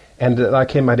 And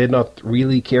like him, I did not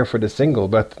really care for the single,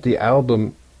 but the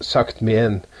album sucked me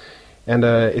in. And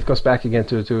it goes back again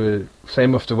to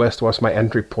Flame of the West was my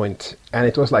entry point. And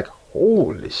it was like,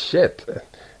 holy shit.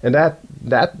 And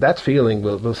that feeling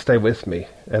will stay with me.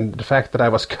 And the fact that I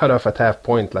was cut off at half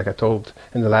point, like I told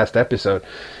in the last episode.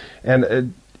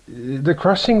 And The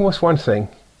Crossing was one thing,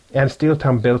 and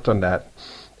Steeltown built on that.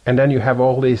 And then you have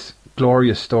all these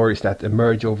glorious stories that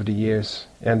emerge over the years.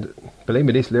 And believe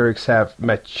me, these lyrics have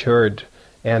matured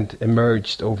and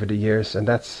emerged over the years. And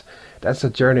that's a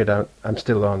journey that I'm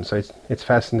still on. So it's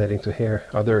fascinating to hear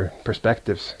other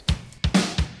perspectives.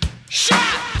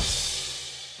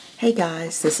 Hey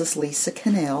guys, this is Lisa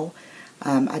Cannell.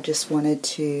 I just wanted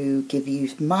to give you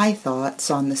my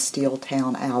thoughts on the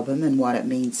Steeltown album and what it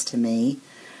means to me.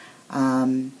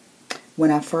 When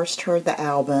I first heard the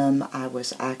album, I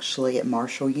was actually at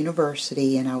Marshall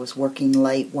University, and I was working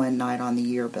late one night on the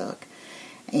yearbook.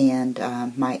 And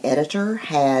my editor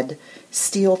had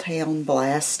Steeltown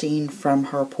blasting from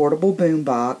her portable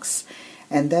boombox,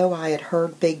 and though I had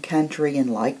heard Big Country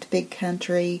and liked Big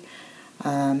Country,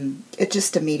 it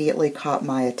just immediately caught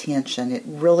my attention. It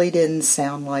really didn't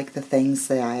sound like the things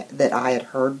that I had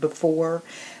heard before.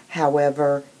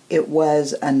 However, it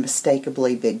was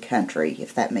unmistakably Big Country,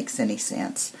 if that makes any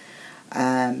sense.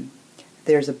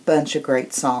 There's a bunch of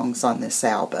great songs on this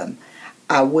album.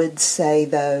 I would say,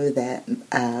 though,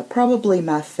 that probably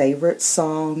my favorite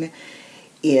song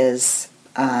is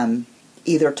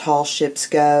either Tall Ships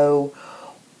Go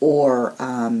or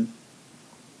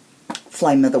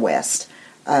Flame of the West,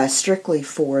 strictly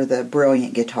for the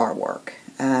brilliant guitar work.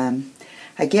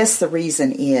 I guess the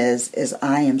reason is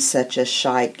I am such a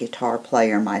shite guitar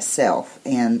player myself,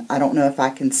 and I don't know if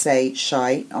I can say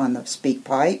shite on the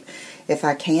SpeakPipe. If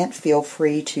I can't, feel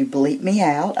free to bleep me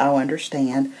out. I'll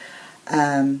understand.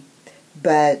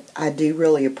 But I do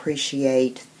really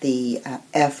appreciate the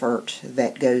effort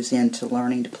that goes into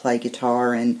learning to play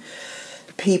guitar, and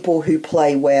people who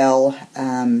play well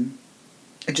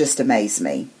just amaze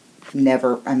me.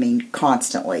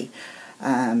 Constantly.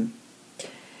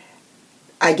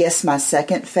 I guess my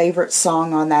second favorite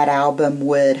song on that album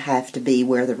would have to be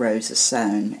Where the Rose is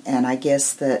Sown. And I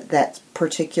guess that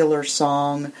particular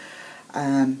song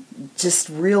just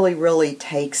really, really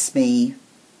takes me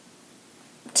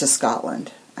to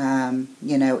Scotland.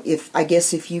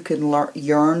 If you can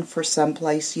yearn for some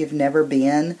place you've never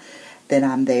been, then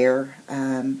I'm there.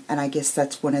 And I guess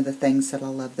that's one of the things that I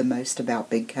love the most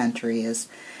about Big Country is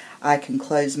I can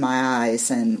close my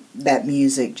eyes and that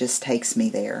music just takes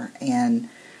me there. And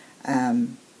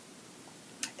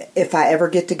if I ever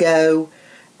get to go,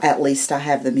 at least I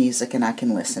have the music and I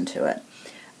can listen to it.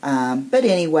 But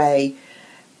anyway,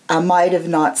 I might have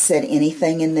not said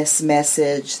anything in this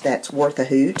message that's worth a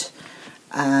hoot,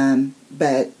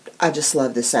 but I just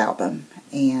love this album.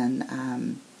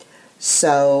 And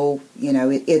so,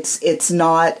 it's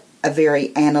not a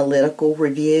very analytical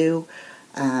review,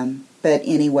 but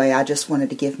anyway, I just wanted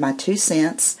to give my 2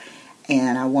 cents,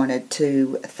 and I wanted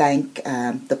to thank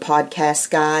the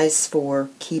podcast guys for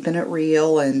keeping it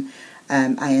real, and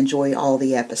I enjoy all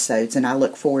the episodes, and I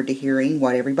look forward to hearing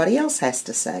what everybody else has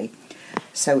to say.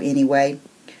 So anyway,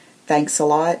 thanks a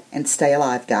lot, and stay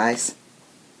alive, guys.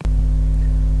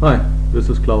 Hi, this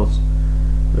is Klaus.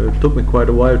 It took me quite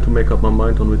a while to make up my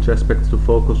mind on which aspects to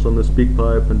focus on the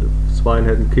SpeakPipe, and if Svein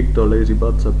hadn't kicked our lazy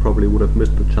butts, I probably would have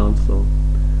missed the chance, so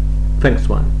thanks,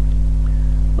 Svein.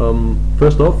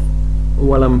 First off,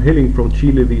 while I'm hailing from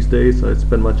Chile these days, I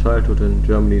spent my childhood in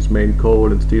Germany's main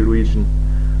coal and steel region.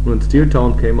 When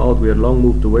Steeltown came out, we had long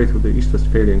moved away to the East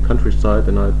Westphalian countryside,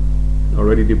 and I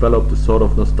already developed a sort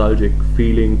of nostalgic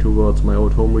feeling towards my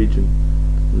old home region.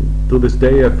 To this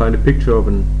day, I find a picture of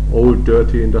an old,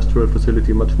 dirty industrial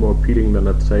facility much more appealing than,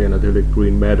 let's say, an idyllic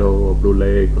green meadow or blue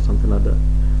lake or something like that.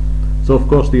 So, of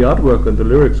course, the artwork and the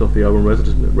lyrics of the album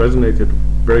resonated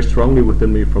very strongly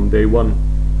within me from day one.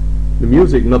 The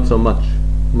music, not so much.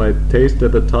 My taste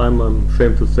at the time, I'm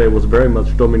ashamed to say, was very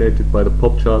much dominated by the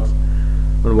pop charts,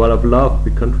 and while I've loved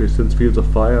Big Country since Fields of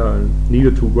Fire, I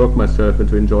needed to work myself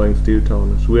into enjoying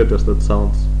Steeltown, as weird as that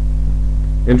sounds.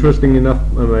 Interesting enough,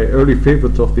 my early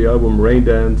favorites of the album, Rain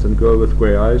Dance and Girl with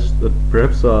Grey Eyes, that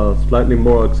perhaps are slightly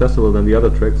more accessible than the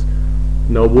other tracks,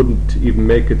 now wouldn't even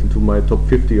make it into my top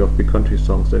 50 of Big Country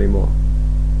songs anymore.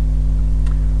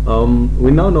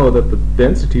 We now know that the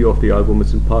density of the album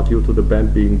is in part due to the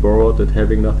band being bored and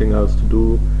having nothing else to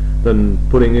do than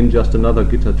putting in just another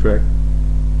guitar track.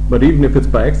 But even if it's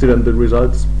by accident, the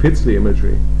result fits the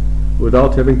imagery,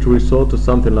 without having to resort to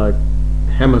something like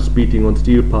hammers beating on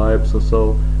steel pipes or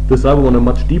so. This album on a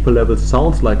much deeper level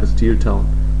sounds like a Steeltown,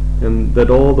 and that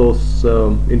all those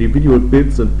individual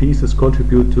bits and pieces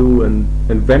contribute to and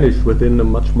vanish within a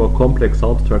much more complex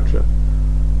sound structure.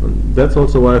 And that's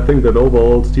also why I think that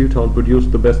overall Steeltown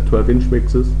produced the best 12-inch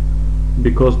mixes,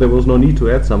 because there was no need to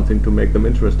add something to make them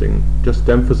interesting, just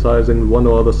emphasizing one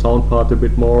or other sound part a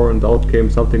bit more, and out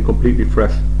came something completely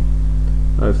fresh.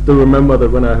 I still remember that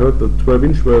when I heard the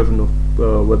 12-inch version of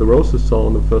Where the Roses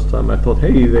song the first time, I thought,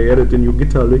 hey, they added a new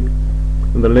guitar lick,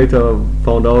 and then later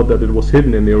found out that it was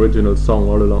hidden in the original song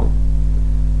all along.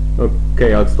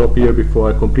 Okay, I'll stop here before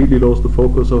I completely lose the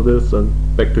focus of this, and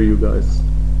back to you guys.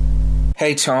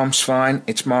 Hey Tom, Svein,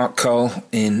 it's Mark Cole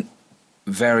in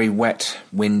very wet,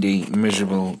 windy,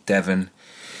 miserable Devon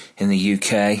in the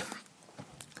UK.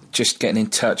 Just getting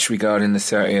in touch regarding the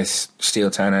 30th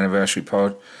Steeltown anniversary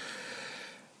pod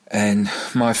and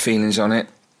my feelings on it.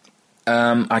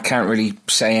 I can't really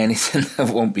say anything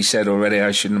that won't be said already,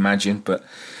 I shouldn't imagine, but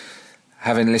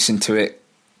having listened to it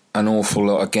an awful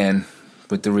lot again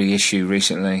with the reissue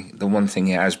recently, the one thing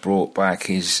it has brought back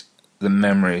is the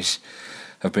memories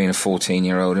of being a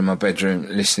 14-year-old in my bedroom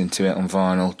listening to it on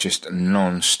vinyl just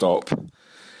non-stop,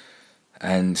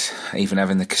 and even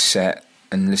having the cassette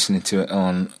and listening to it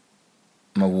on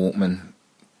my Walkman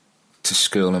to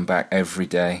school and back every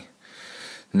day,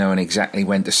 knowing exactly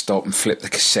when to stop and flip the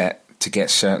cassette to get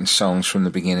certain songs from the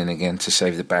beginning again to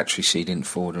save the battery so you didn't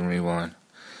forward and rewind.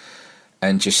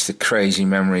 And just the crazy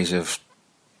memories of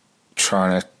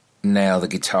trying to nail the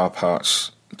guitar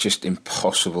parts, just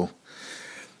impossible,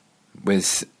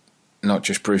 with not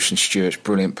just Bruce and Stuart's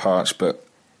brilliant parts, but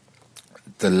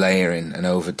the layering and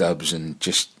overdubs and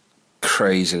just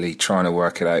crazily trying to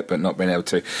work it out but not being able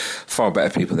to. Far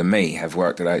better people than me have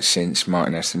worked it out since,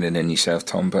 Martin Essendon and yourself,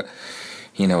 Tom, but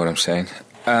you know what I'm saying.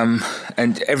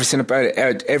 And everything about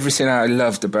it, everything I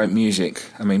loved about music.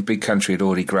 I mean, Big Country had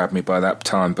already grabbed me by that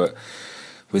time, but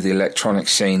with the electronic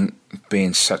scene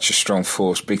being such a strong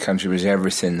force, Big Country was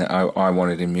everything that I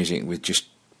wanted in music, with just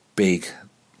big,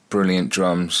 brilliant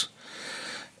drums,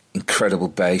 incredible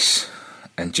bass,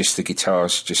 and just the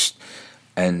guitars,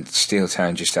 and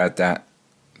Steeltown just had that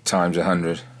times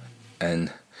 100,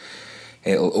 and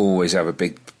it'll always have a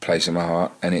big place in my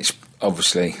heart, and it's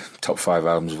obviously top 5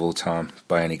 albums of all time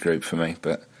by any group for me,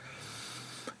 but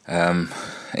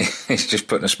it's just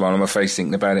putting a smile on my face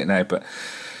thinking about it now. But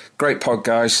great pod,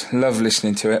 guys, love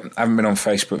listening to it. I haven't been on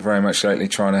Facebook very much lately,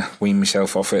 trying to wean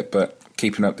myself off it, but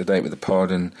keeping up to date with the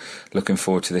pod and looking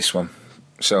forward to this one.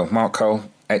 So Mark Cole,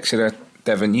 Exeter,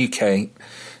 Devon, UK,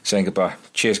 saying goodbye.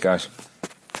 Cheers, guys.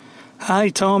 Hi,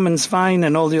 Tom and Svein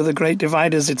and all the other great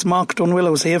dividers. It's Mark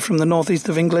Dunwillows here from the northeast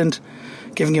of England,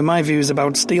 giving you my views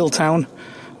about Steeltown.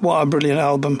 What a brilliant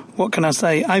album. What can I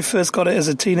say? I first got it as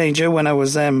a teenager when I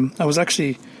was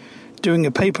actually doing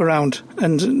a paper round,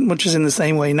 and much as in the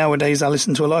same way nowadays I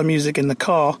listen to a lot of music in the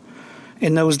car.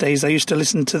 In those days I used to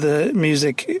listen to the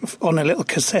music on a little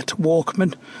cassette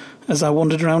Walkman as I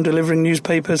wandered around delivering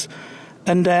newspapers.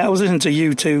 And I was listening to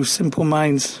U2, Simple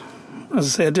Minds. As I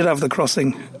say, I did have The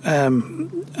Crossing,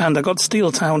 and I got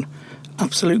Steeltown.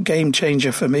 Absolute game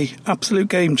changer for me. Absolute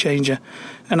game changer.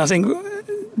 And I think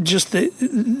just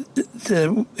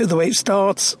the way it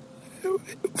starts,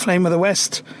 Flame of the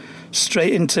West,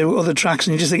 straight into other tracks,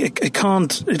 and you just think it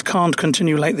can't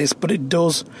continue like this, but it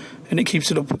does, and it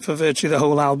keeps it up for virtually the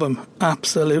whole album.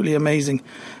 Absolutely amazing.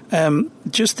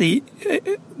 Just the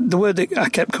word that I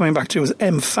kept coming back to was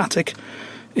emphatic.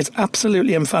 It's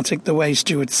absolutely emphatic, the way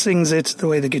Stuart sings it, the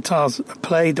way the guitars are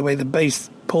played, the way the bass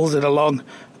pulls it along.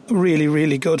 Really,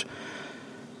 really good.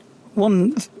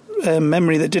 One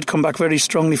memory that did come back very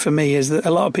strongly for me is that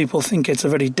a lot of people think it's a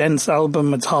very dense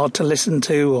album, it's hard to listen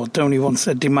to, or Tony once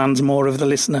said demands more of the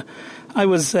listener. I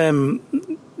was, the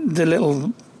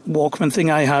little Walkman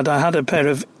thing I had a pair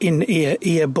of in-ear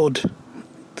earbud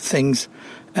things.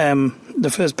 The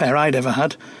first pair I'd ever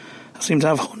had. I seem to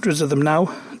have hundreds of them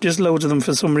now, just loads of them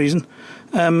for some reason.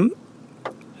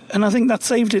 And I think that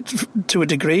saved it to a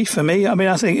degree for me. I mean,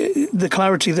 I think the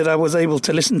clarity that I was able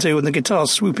to listen to and the guitar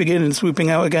swooping in and swooping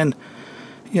out again,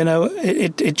 you know,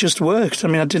 it just worked. I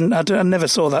mean, I never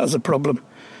saw that as a problem.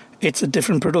 It's a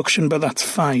different production, but that's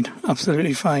fine,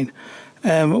 absolutely fine.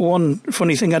 One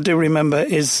funny thing I do remember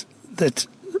is that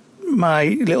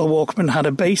my little Walkman had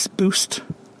a bass boost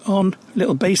on,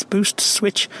 little bass boost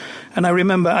switch, and I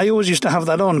remember I always used to have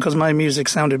that on because my music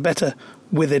sounded better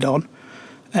with it on.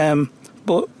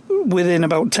 But within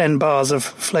about 10 bars of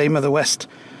Flame of the West,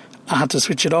 I had to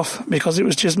switch it off because it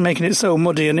was just making it so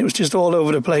muddy and it was just all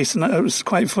over the place, and it was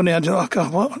quite funny. I just, oh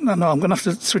God, what? No, I'm going to have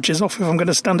to switch this off if I'm going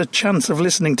to stand a chance of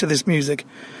listening to this music.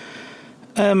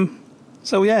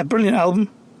 So yeah, brilliant album.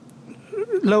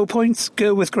 Low points,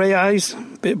 Girl with Grey Eyes,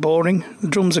 bit boring. The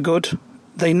drums are good.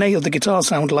 They nailed the guitar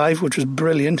sound live, which was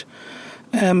brilliant.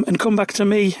 And Come Back to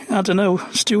Me, I don't know,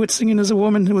 Stewart singing as a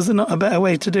woman, was there not a better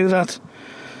way to do that?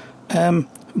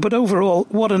 But overall,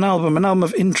 what an album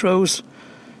of intros.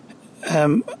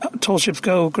 Tall Ships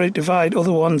Go, Great Divide,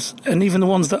 other ones, and even the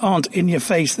ones that aren't in your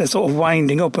face, they're sort of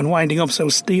winding up. So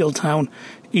Steeltown,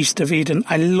 East of Eden.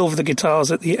 I love the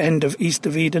guitars at the end of East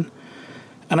of Eden.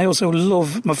 And I also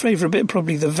love, my favourite bit,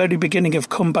 probably the very beginning of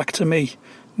Come Back to Me,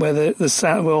 where the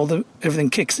sound, where everything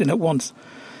kicks in at once.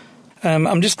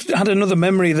 I'm just had another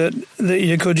memory that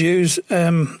you could use,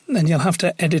 and you'll have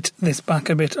to edit this back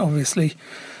a bit, obviously.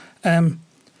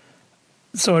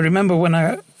 So I remember when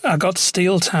I got to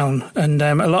Steeltown, and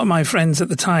a lot of my friends at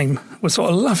the time were sort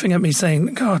of laughing at me,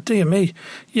 saying, God, dear me,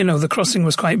 you know, the crossing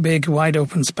was quite big, wide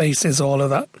open spaces, all of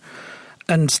that.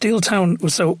 And Steeltown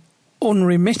was so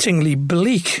unremittingly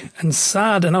bleak and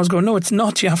sad, and I was going, no, it's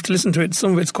not, you have to listen to it.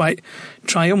 Some of it's quite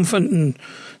triumphant, and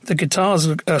the guitars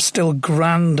are still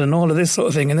grand and all of this sort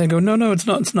of thing. And they go, no, it's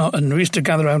not. And we used to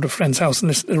gather around a friend's house and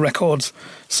listen to records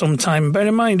sometime. Bear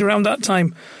in mind, around that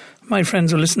time, my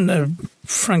friends were listening to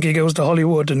Frankie Goes to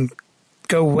Hollywood and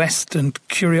Go West and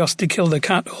Curiosity Killed the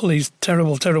Cat, all these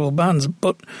terrible, terrible bands.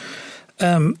 But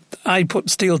I put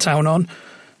Steeltown on,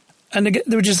 and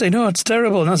they would just say, no, it's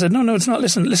terrible. And I said, no, it's not.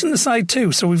 Listen to side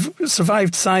 2. So we've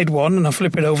survived side 1, and I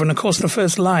flip it over. And, of course, the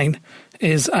first line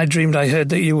is, I dreamed I heard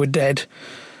that you were dead.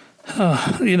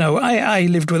 You know, I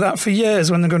lived with that for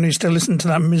years when they're going to still listen to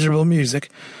that miserable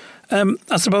music.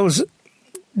 I suppose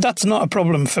that's not a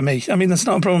problem for me. I mean, that's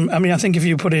not a problem. I mean, I think if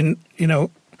you put in, you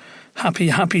know,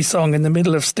 happy song in the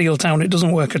middle of Steeltown, it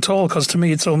doesn't work at all, because to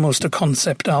me it's almost a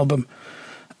concept album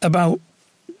about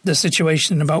the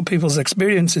situation, about people's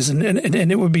experiences, and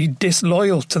it would be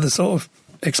disloyal to the sort of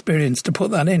experience to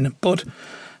put that in. But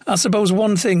I suppose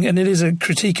one thing, and it is a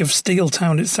critique of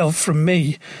Steeltown itself from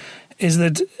me, is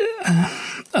that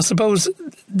I suppose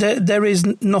there is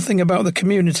nothing about the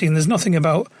community, and there's nothing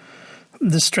about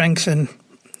the strength and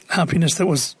happiness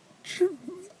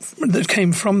that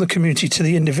came from the community to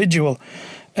the individual.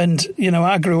 And you know,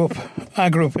 I grew up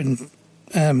in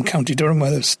County Durham,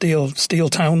 where there's steel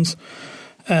towns,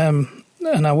 and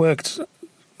I worked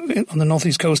on the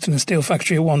northeast coast in a steel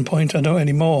factory at one point. I don't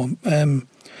anymore. And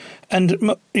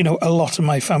you know, a lot of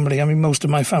my family, I mean, most of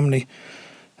my family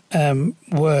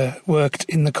worked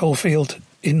in the coalfield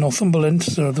in Northumberland,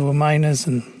 so there were miners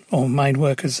or mine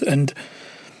workers. And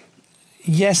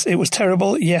yes, it was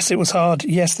terrible. Yes, it was hard.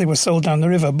 Yes, they were sold down the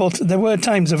river. But there were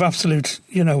times of absolute,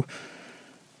 you know,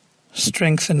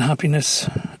 strength and happiness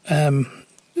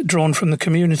drawn from the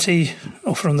community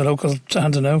or from the local, I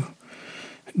don't know,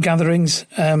 gatherings.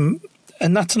 And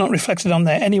that's not reflected on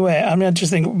there anywhere. I mean, I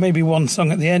just think maybe one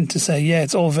song at the end to say, yeah,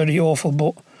 it's all very awful,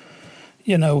 but,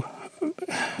 you know,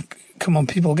 come on,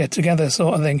 people, get together,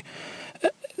 sort of thing.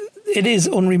 It is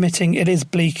unremitting. It is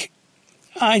bleak.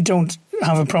 I don't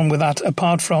have a problem with that,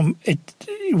 apart from it.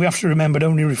 We have to remember it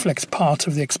only reflects part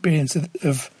of the experience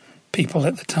of people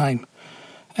at the time.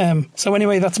 So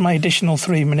anyway, that's my additional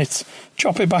 3 minutes.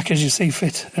 Chop it back as you see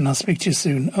fit, and I'll speak to you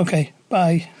soon. Okay,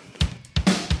 bye.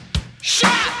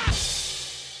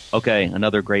 Okay,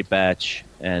 another great batch,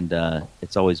 and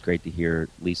it's always great to hear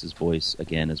Lisa's voice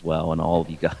again as well, and all of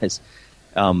you guys.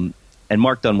 And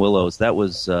Mark Dunwillows, that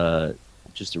was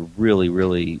just a really,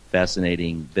 really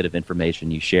fascinating bit of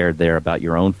information you shared there about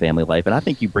your own family life. And I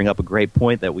think you bring up a great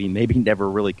point that we maybe never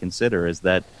really consider, is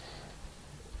that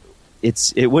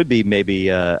it would be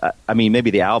maybe. I mean,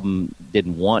 maybe the album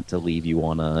didn't want to leave you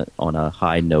on a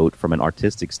high note from an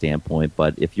artistic standpoint.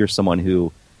 But if you're someone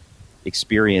who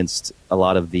experienced a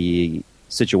lot of the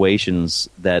situations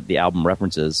that the album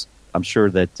references, I'm sure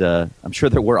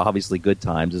there were obviously good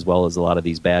times as well as a lot of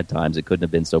these bad times. It couldn't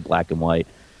have been so black and white.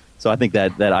 So I think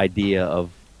that idea of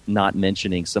not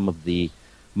mentioning some of the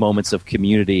moments of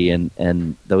community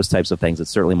and those types of things that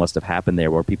certainly must have happened there,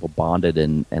 where people bonded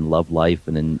and loved life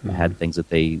and had things that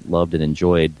they loved and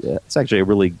enjoyed. It's actually a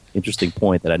really interesting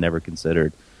point that I never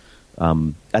considered.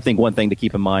 I think one thing to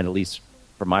keep in mind, at least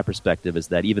from my perspective, is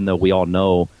that even though we all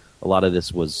know a lot of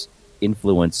this was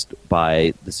influenced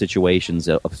by the situations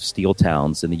of steel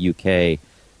towns in the UK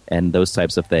and those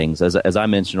types of things, as I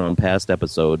mentioned on the past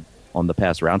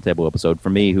roundtable episode, for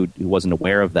me who wasn't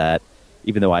aware of that,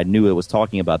 even though I knew it was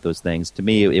talking about those things, to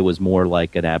me it was more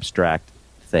like an abstract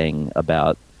thing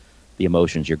about the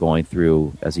emotions you're going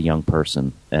through as a young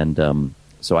person. And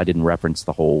so I didn't reference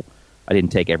I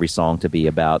didn't take every song to be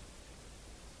about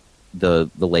the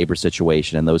labor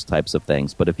situation and those types of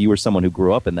things. But if you were someone who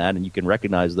grew up in that and you can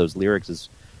recognize those lyrics as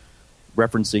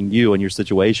referencing you and your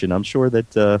situation, I'm sure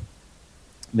that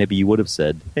maybe you would have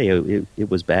said, hey,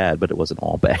 it was bad, but it wasn't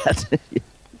all bad.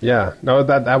 Yeah, no,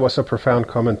 that was a profound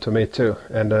comment to me too,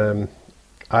 and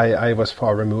I was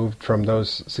far removed from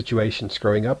those situations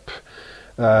growing up,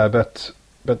 but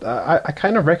I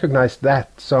kind of recognized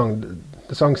that song,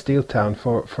 the song Steeltown,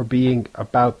 for being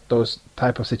about those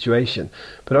type of situation.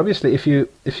 But obviously, if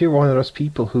you're one of those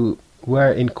people who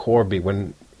were in Corby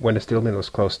when the steel mill was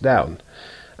closed down,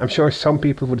 I'm sure some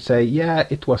people would say, yeah,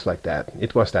 it was like that,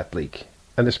 it was that bleak,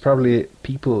 and there's probably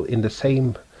people in the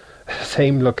same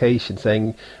location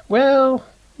saying, well,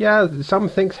 yeah, some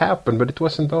things happened, but it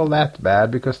wasn't all that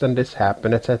bad because then this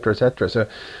happened, etc., etc. So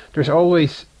there's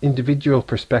always individual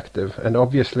perspective, and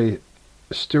obviously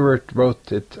Stewart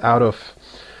wrote it out of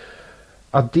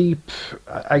a deep,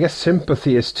 I guess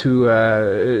sympathy is too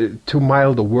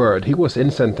mild a word. He was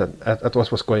innocent at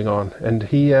what was going on, and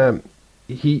he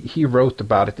wrote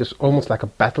about it. It's almost like a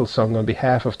battle song on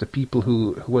behalf of the people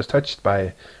who was touched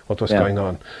by what was going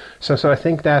on. So I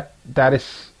think that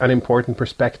is an important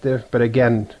perspective. But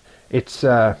again, it's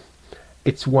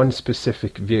one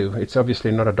specific view. It's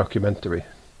obviously not a documentary.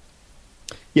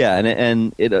 Yeah,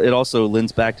 and it also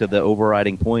lends back to the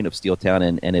overriding point of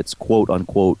Steeltown and its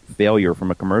quote-unquote failure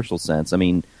from a commercial sense. I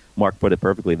mean, Mark put it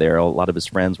perfectly there. A lot of his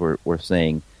friends were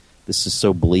saying, this is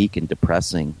so bleak and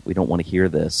depressing. We don't want to hear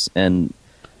this. And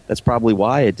that's probably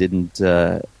why it didn't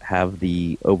have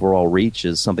the overall reach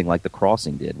as something like The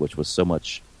Crossing did, which was so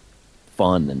much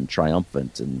fun and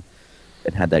triumphant and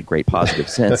had that great positive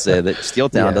sense. That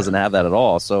Steeltown doesn't have that at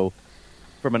all. So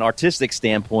from an artistic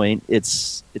standpoint,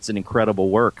 it's an incredible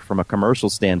work. From a commercial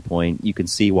standpoint, you can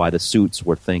see why the Suits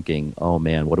were thinking, oh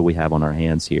man, what do we have on our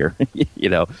hands here?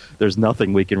 There's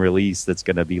nothing we can release that's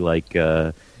going to be like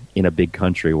In a Big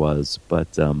Country was.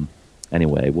 But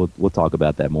anyway, we'll talk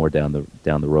about that more down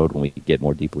the road when we get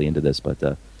more deeply into this.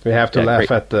 But we have to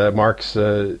laugh at Mark's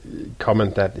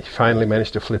comment that he finally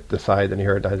managed to flip the side and he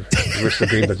heard that he was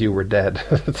agreeing that you were dead.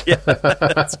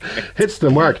 Hits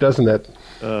the mark, doesn't it?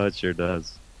 Oh, it sure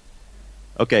does.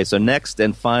 Okay, so next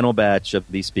and final batch of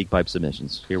these SpeakPipe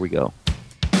submissions. Here we go.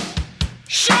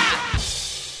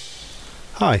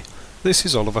 Hi, this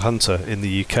is Oliver Hunter in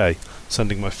the UK,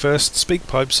 sending my first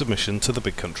SpeakPipe submission to the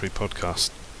Big Country podcast.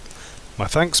 My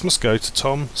thanks must go to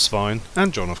Tom, Svein,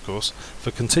 and John, of course, for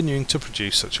continuing to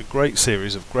produce such a great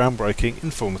series of groundbreaking,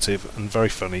 informative, and very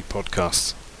funny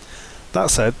podcasts. That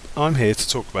said, I'm here to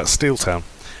talk about Steeltown,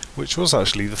 which was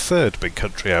actually the third Big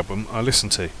Country album I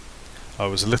listened to. I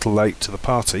was a little late to the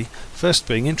party, first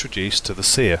being introduced to The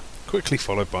Seer, quickly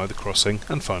followed by The Crossing,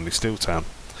 and finally Steeltown.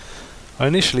 I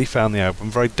initially found the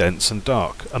album very dense and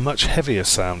dark, a much heavier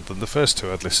sound than the first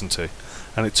two I'd listened to,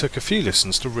 and it took a few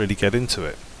listens to really get into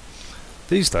it.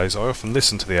 These days I often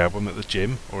listen to the album at the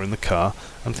gym or in the car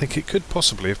and think it could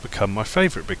possibly have become my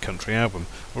favourite Big Country album,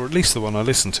 or at least the one I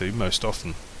listen to most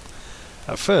often.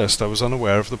 At first I was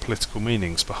unaware of the political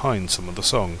meanings behind some of the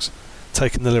songs,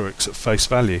 taking the lyrics at face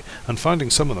value and finding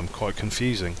some of them quite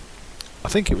confusing. I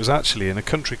think it was actually in a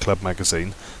country club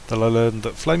magazine that I learned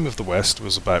that Flame of the West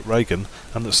was about Reagan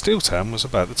and that Steeltown was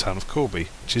about the town of Corby,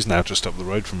 which is now just up the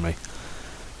road from me.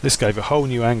 This gave a whole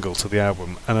new angle to the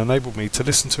album and enabled me to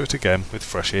listen to it again with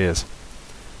fresh ears.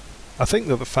 I think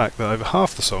that the fact that over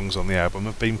half the songs on the album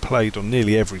have been played on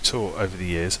nearly every tour over the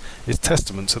years is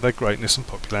testament to their greatness and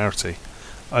popularity.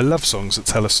 I love songs that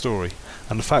tell a story,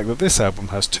 and the fact that this album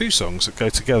has two songs that go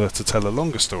together to tell a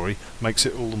longer story makes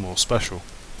it all the more special.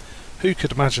 Who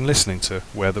could imagine listening to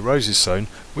Where the Rose is Sown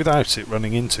without it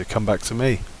running into Come Back to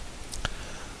Me?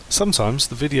 Sometimes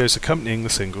the videos accompanying the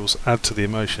singles add to the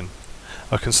emotion.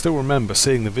 I can still remember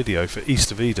seeing the video for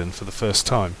East of Eden for the first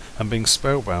time and being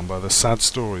spellbound by the sad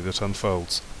story that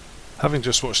unfolds. Having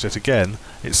just watched it again,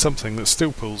 it's something that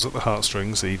still pulls at the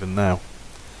heartstrings even now.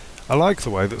 I like the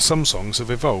way that some songs have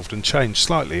evolved and changed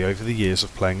slightly over the years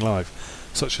of playing live,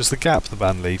 such as the gap the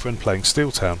band leave when playing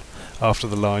Steeltown, after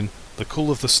the line, "The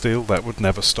call of the steel that would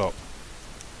never stop."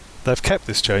 They've kept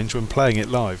this change when playing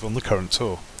it live on the current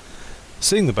tour.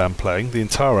 Seeing the band playing the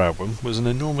entire album was an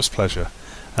enormous pleasure,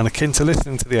 and akin to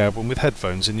listening to the album with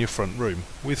headphones in your front room,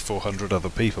 with 400 other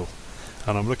people,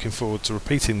 and I'm looking forward to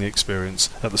repeating the experience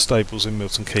at the stables in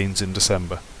Milton Keynes in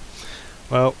December.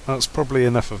 Well, that's probably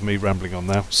enough of me rambling on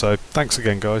now, so thanks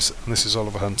again guys, and this is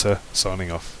Oliver Hunter,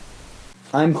 signing off.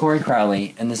 I'm Corey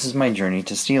Crowley, and this is my journey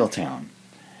to Steeltown.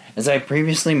 As I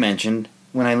previously mentioned,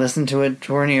 when I listened to it,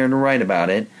 touring here to write about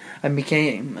it, I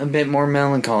became a bit more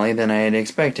melancholy than I had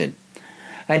expected.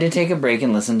 I had to take a break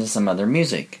and listen to some other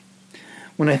music.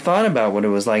 When I thought about what it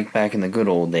was like back in the good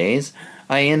old days,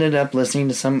 I ended up listening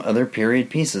to some other period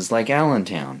pieces like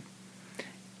Allentown.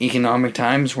 Economic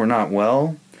times were not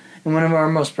well, and one of our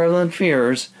most prevalent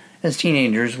fears as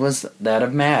teenagers was that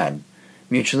of MAD,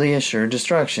 mutually assured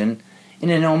destruction, in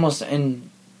an almost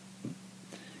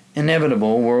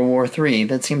inevitable World War III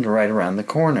that seemed right around the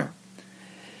corner.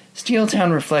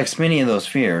 Steeltown reflects many of those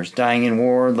fears, dying in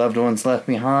war, loved ones left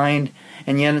behind,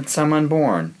 and yet some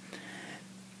unborn.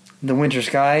 The winter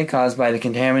sky caused by the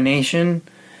contamination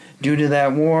due to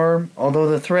that war, although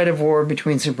the threat of war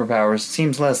between superpowers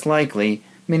seems less likely,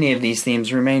 many of these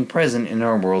themes remain present in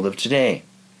our world of today.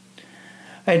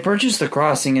 I had purchased the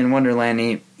Crossing and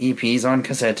Wonderland EPs on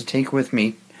cassette to take with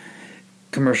me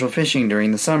commercial fishing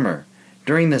during the summer.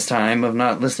 During this time of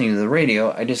not listening to the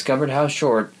radio, I discovered how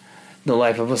short the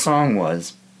life of a song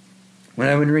was. When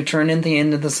I would return at the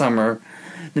end of the summer,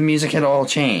 the music had all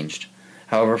changed.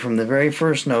 However, from the very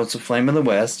first notes of Flame of the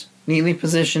West, neatly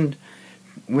positioned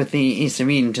with the East of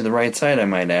Eden to the right side, I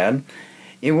might add,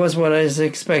 it was what I was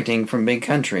expecting from Big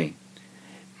Country.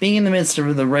 Being in the midst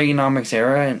of the Reaganomics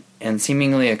era and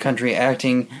seemingly a country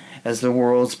acting as the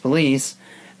world's police,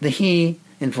 the he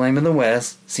in Flame of the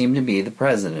West seemed to be the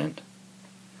president.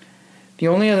 The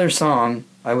only other song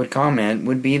I would comment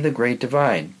would be The Great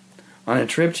Divide. On a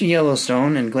trip to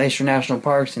Yellowstone and Glacier National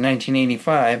Parks in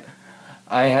 1985,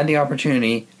 I had the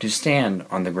opportunity to stand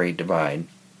on the Great Divide.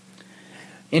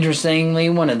 Interestingly,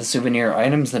 one of the souvenir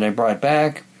items that I brought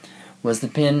back was the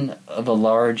pin of a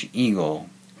large eagle,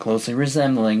 closely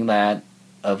resembling that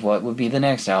of what would be the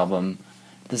next album,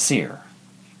 The Seer.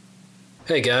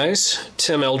 Hey guys,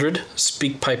 Tim Eldred,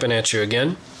 SpeakPiping at you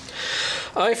again.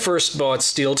 I first bought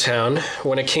Steeltown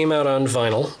when it came out on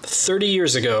vinyl 30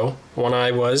 years ago when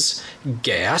I was,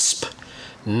 gasp,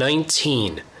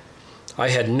 19. I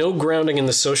had no grounding in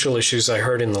the social issues I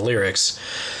heard in the lyrics,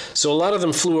 so a lot of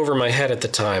them flew over my head at the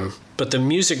time, but the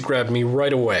music grabbed me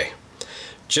right away.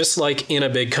 Just like In a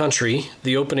Big Country,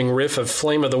 the opening riff of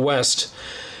Flame of the West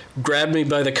grabbed me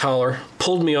by the collar,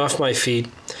 pulled me off my feet,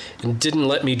 and didn't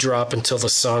let me drop until the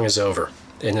song is over,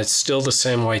 and it's still the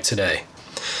same way today.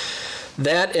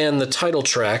 That and the title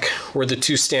track were the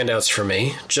two standouts for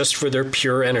me, just for their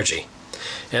pure energy.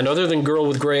 And other than Girl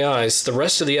with Grey Eyes, the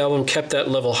rest of the album kept that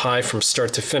level high from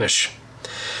start to finish.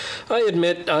 I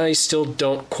admit I still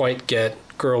don't quite get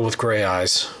Girl with Grey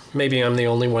Eyes. Maybe I'm the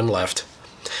only one left.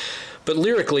 But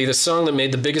lyrically, the song that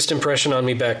made the biggest impression on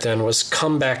me back then was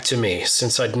Come Back to Me,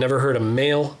 since I'd never heard a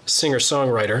male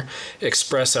singer-songwriter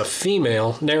express a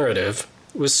female narrative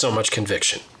with so much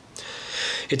conviction.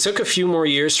 It took a few more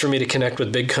years for me to connect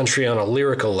with Big Country on a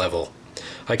lyrical level.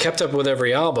 I kept up with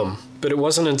every album, but it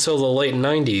wasn't until the late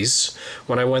 90s,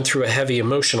 when I went through a heavy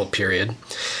emotional period,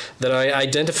 that I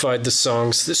identified the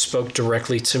songs that spoke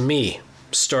directly to me,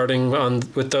 starting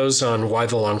with those on Why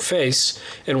the Long Face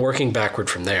and working backward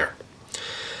from there.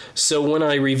 So when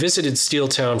I revisited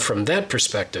Steeltown from that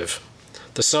perspective,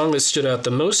 the song that stood out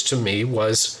the most to me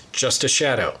was Just a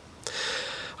Shadow.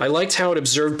 I liked how it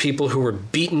observed people who were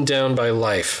beaten down by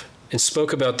life and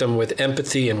spoke about them with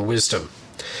empathy and wisdom.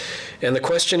 And the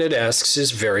question it asks is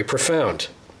very profound.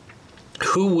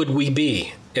 Who would we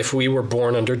be if we were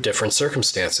born under different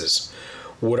circumstances?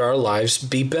 Would our lives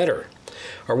be better?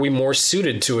 Are we more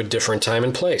suited to a different time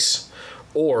and place?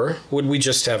 Or would we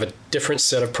just have a different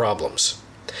set of problems?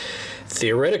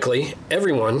 Theoretically,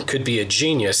 everyone could be a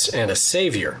genius and a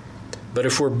savior. But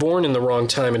if we're born in the wrong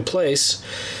time and place,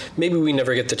 maybe we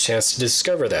never get the chance to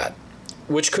discover that,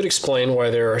 which could explain why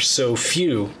there are so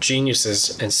few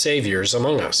geniuses and saviors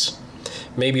among us.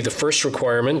 Maybe the first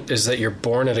requirement is that you're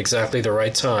born at exactly the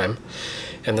right time,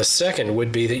 and the second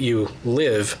would be that you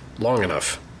live long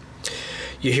enough.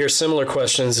 You hear similar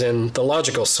questions in The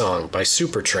Logical Song by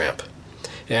Supertramp.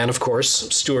 And of course,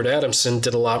 Stuart Adamson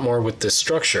did a lot more with this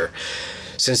structure,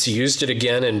 since he used it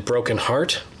again in Broken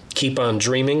Heart, Keep on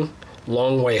Dreaming,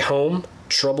 Long Way Home,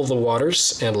 Trouble the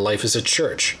Waters, and Life is a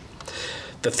Church.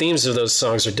 The themes of those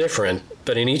songs are different,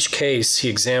 but in each case he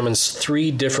examines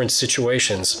 3 different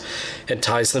situations and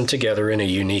ties them together in a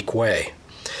unique way.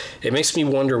 It makes me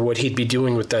wonder what he'd be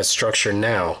doing with that structure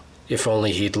now, if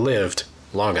only he'd lived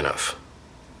long enough.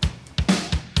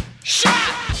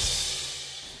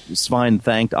 Svein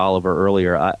thanked Oliver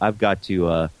earlier. I've got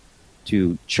to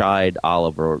chide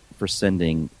Oliver for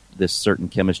sending this certain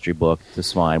chemistry book to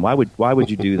Svein. Why would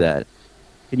you do that?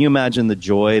 Can you imagine the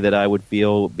joy that I would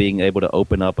feel being able to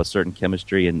open up a certain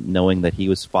chemistry and knowing that he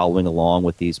was following along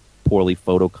with these poorly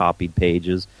photocopied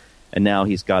pages, and now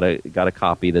he's got a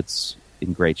copy that's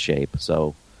in great shape.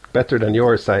 So better than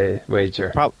yours, I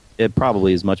wager. It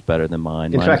probably is much better than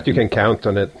mine. In fact, you can count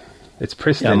on it. It's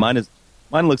pristine. Yeah,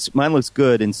 mine looks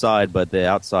good inside, but the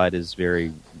outside is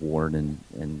very worn.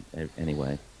 And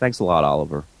anyway, thanks a lot,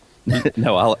 Oliver.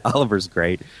 No, Oliver's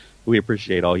great. We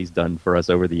appreciate all he's done for us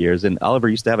over the years. And Oliver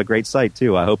used to have a great site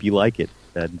too. I hope you like it.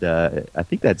 And I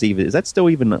think is that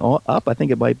still even up? I think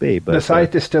it might be. But the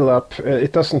site is still up.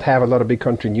 It doesn't have a lot of big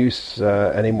country news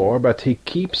anymore, but he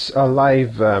keeps a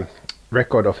live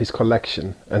record of his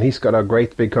collection, and he's got a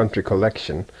great big country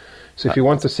collection. So if you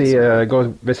want to see,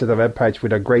 go visit a webpage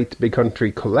with a great big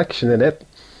country collection in it,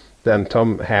 then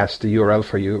Tom has the URL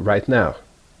for you right now.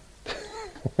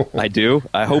 I do.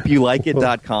 I hope you like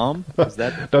it.com. Is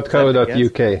that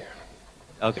 .co.uk.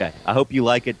 Okay. I hope you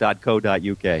like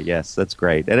it.co.uk. Yes, that's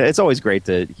great. And it's always great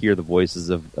to hear the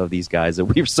voices of these guys that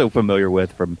we're so familiar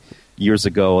with from years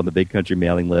ago on the Big Country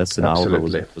mailing list. And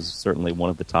Absolutely. Oliver was certainly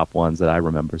one of the top ones that I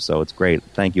remember. So it's great.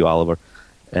 Thank you, Oliver.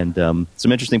 And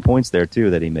some interesting points there, too,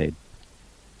 that he made.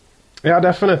 Yeah,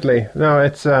 definitely. No,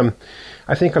 it's. I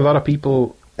think a lot of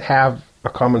people have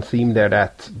a common theme there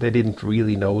that they didn't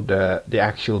really know the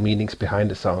actual meanings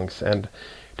behind the songs, and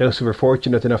those who were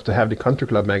fortunate enough to have the Country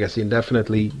Club magazine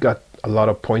definitely got a lot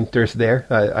of pointers there.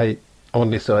 I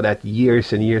only saw that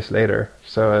years and years later,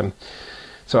 so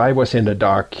I was in the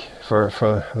dark for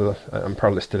I'm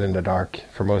probably still in the dark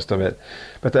for most of it.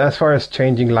 But as far as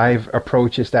changing live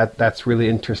approaches, that's really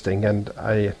interesting, and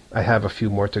I have a few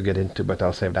more to get into, but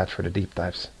I'll save that for the deep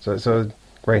dives. So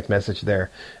great message there.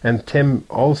 And Tim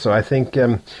also, I think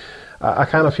I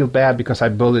kind of feel bad because I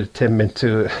bullied Tim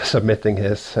into submitting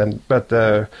his,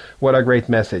 but what a great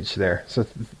message there. So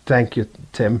thank you,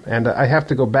 Tim. And I have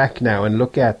to go back now and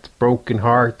look at Broken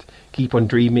Heart, Keep on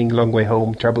Dreaming, Long Way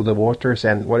Home, Trouble the Waters,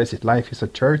 and what is it, Life is a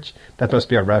Church? That must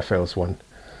be a Raphael's one.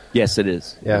 Yes, it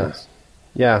is. Yeah. It is.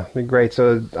 Yeah, great.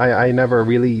 So I never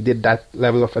really did that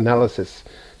level of analysis.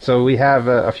 So we have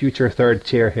a future third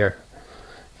chair here.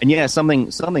 And yeah,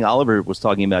 something Oliver was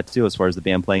talking about too, as far as the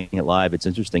band playing it live. It's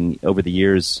interesting. Over the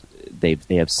years, they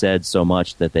have said so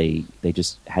much that they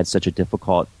just had such a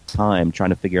difficult time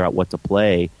trying to figure out what to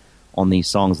play on these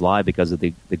songs live because of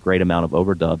the great amount of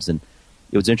overdubs. And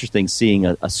it was interesting seeing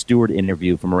a Stewart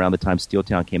interview from around the time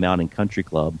Steeltown came out in Country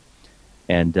Club,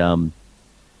 and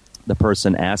the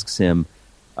person asks him,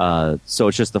 "So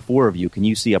it's just the 4 of you. Can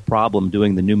you see a problem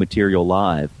doing the new material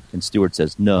live?" And Stewart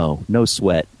says, "No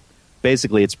sweat."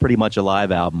 Basically, it's pretty much a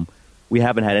live album. We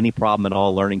haven't had any problem at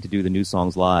all learning to do the new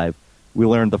songs live. We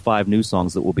learned the 5 new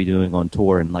songs that we'll be doing on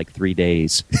tour in like 3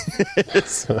 days.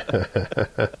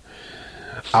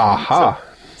 Aha.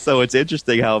 So it's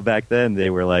interesting how back then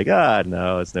they were like,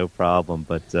 no, it's no problem.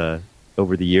 But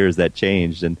over the years that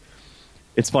changed. And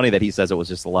it's funny that he says it was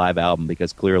just a live album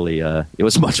because clearly it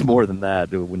was much more than that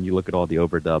when you look at all the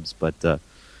overdubs. But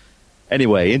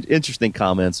anyway, interesting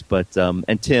comments, but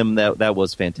and Tim, that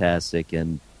was fantastic.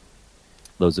 And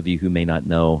those of you who may not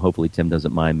know, hopefully Tim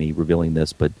doesn't mind me revealing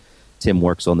this, but Tim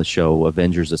works on the show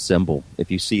Avengers Assemble.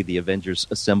 If you see the Avengers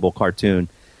Assemble cartoon,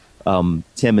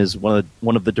 Tim is one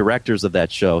of the directors of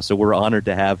that show. So we're honored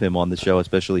to have him on the show,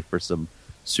 especially for some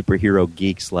superhero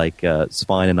geeks like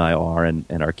Svein and I are, and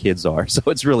our kids are. So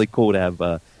it's really cool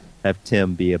to have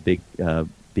Tim be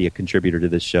a contributor to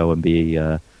this show and be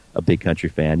a big country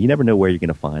fan. You never know where you're going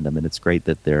to find them, and it's great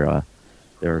that there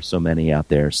are so many out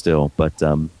there still. But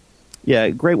yeah,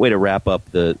 great way to wrap up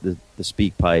the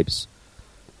Speak Pipes.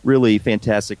 Really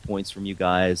fantastic points from you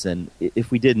guys, and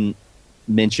if we didn't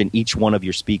mention each one of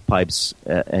your Speak Pipes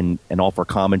and offer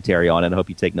commentary on it, I hope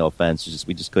you take no offense.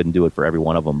 We just couldn't do it for every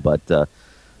one of them, but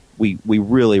we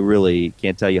really, really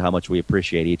can't tell you how much we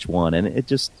appreciate each one, and it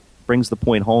just brings the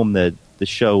point home that the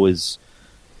show is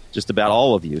just about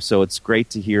all of you. So it's great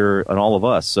to hear, and all of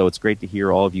us. So it's great to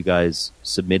hear all of you guys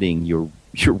submitting your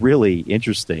really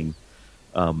interesting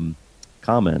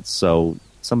comments. So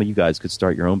some of you guys could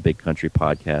start your own Big Country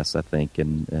podcasts, I think,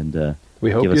 and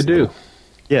we hope you do.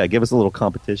 Give us a little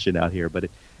competition out here. But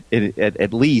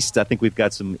at least I think we've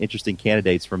got some interesting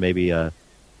candidates for maybe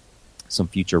some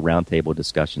future roundtable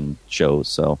discussion shows.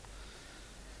 So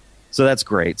that's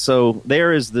great. So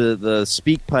there is the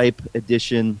SpeakPipe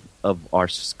edition of our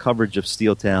coverage of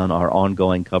Steeltown, our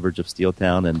ongoing coverage of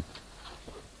Steeltown, and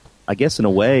I guess in a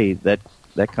way that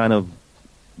kind of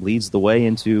leads the way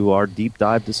into our deep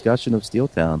dive discussion of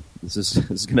Steeltown. This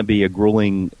is going to be a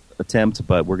grueling attempt,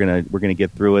 but we're gonna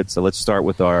get through it. So let's start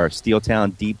with our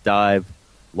Steeltown deep dive,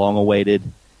 long awaited,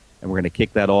 and we're going to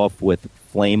kick that off with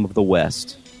Flame of the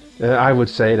West. I would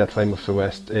say that Flame of the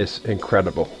West is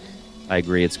incredible. I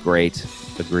agree, it's great.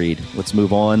 Agreed. Let's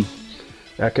move on.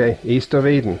 Okay, East of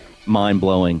Eden.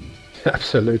 Mind-blowing.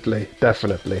 Absolutely,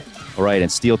 definitely. All right, and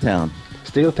Steeltown.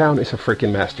 Steeltown is a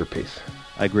freaking masterpiece.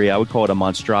 I agree. I would call it a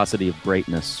monstrosity of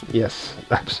greatness. Yes,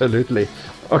 absolutely.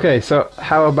 Okay, so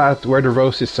how about Where the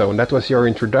Rose is Sown? That was your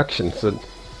introduction, so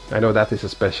I know that is a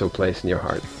special place in your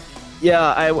heart. Yeah,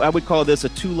 I would call this a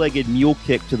two-legged mule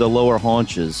kick to the lower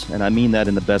haunches, and I mean that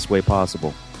in the best way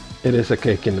possible. It is a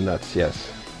kick in the nuts,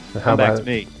 yes. Come back to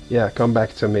me. Yeah, Come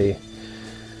Back to Me.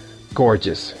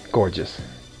 Gorgeous, gorgeous.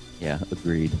 Yeah,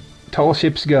 agreed. Tall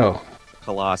Ships Go.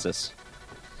 Colossus.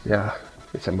 Yeah,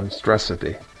 it's a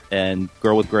monstrosity. And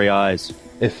Girl with Grey Eyes.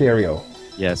 Ethereal.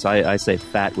 Yes, I say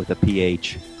fat with a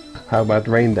PH. How about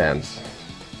Rain Dance?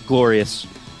 Glorious.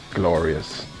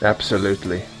 Glorious,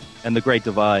 absolutely. And The Great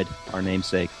Divide, our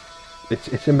namesake.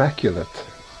 It's immaculate.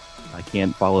 I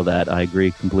can't follow that. I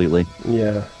agree completely.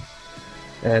 Yeah.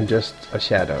 And Just a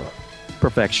Shadow.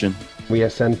 Perfection. We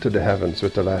ascend to the heavens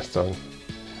with the last song.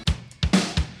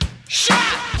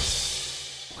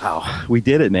 Wow, we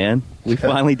did it, man. We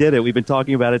finally did it. We've been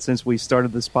talking about it since we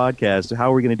started this podcast.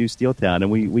 How are we going to do Steeltown?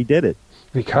 And we did it.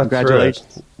 We got Congratulations.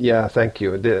 Through it. Yeah, thank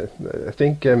you. I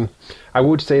think I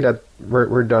would say that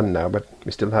we're done now, but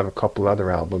we still have a couple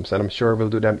other albums, and I'm sure we'll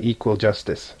do them equal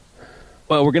justice.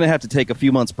 Well, we're going to have to take a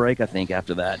few months break, I think,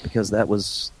 after that, because that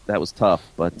was tough.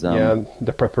 But yeah,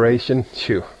 the preparation,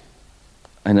 phew.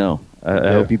 I know.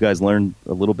 I hope you guys learned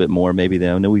a little bit more. Maybe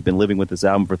I know we've been living with this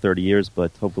album for 30 years,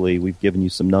 but hopefully we've given you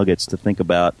some nuggets to think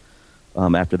about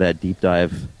after that deep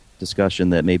dive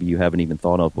discussion that maybe you haven't even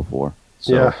thought of before.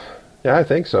 So, yeah, I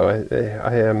think so.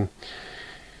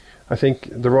 I think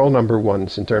they're all number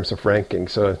ones in terms of ranking,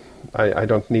 so I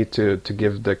don't need to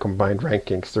give the combined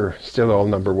rankings. They're still all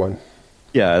number one.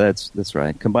 Yeah, that's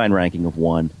right. Combined ranking of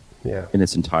one. Yeah. In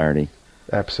its entirety.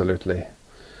 Absolutely.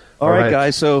 All right,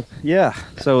 guys. So,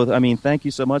 I mean, thank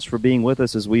you so much for being with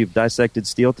us as we've dissected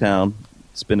Steeltown.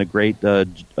 It's been a great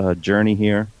journey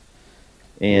here.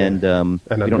 And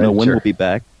we don't know when we'll be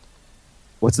back.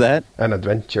 What's that? An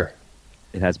adventure.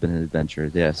 It has been an adventure,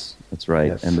 yes. That's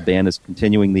right. Yes. And the band is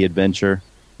continuing the adventure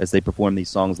as they perform these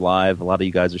songs live. A lot of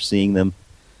you guys are seeing them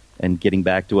and getting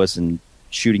back to us and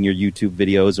shooting your YouTube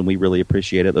videos, and we really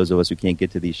appreciate it, those of us who can't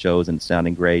get to these shows, and it's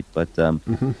sounding great. But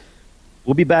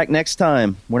we'll be back next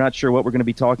time. We're not sure what we're going to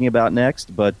be talking about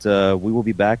next, but we will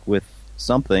be back with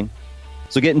something.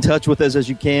 So get in touch with us as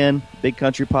you can.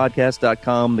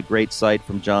 BigCountryPodcast.com, the great site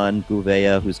from John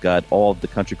Gouveia, who's got all of the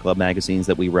country club magazines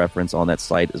that we reference on that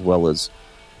site, as well as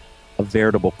a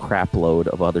veritable crap load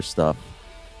of other stuff.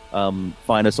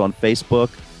 Find us on Facebook,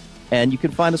 and you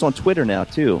can find us on Twitter now,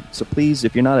 too. So please,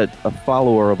 if you're not a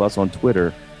follower of us on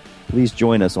Twitter, please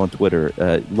join us on Twitter.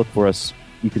 Look for us.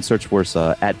 You can search for us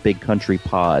at Big Country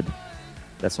Pod.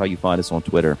 That's how you find us on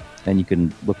Twitter. And you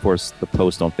can look for us, the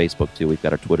post on Facebook, too. We've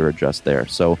got our Twitter address there.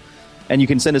 So, and you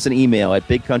can send us an email at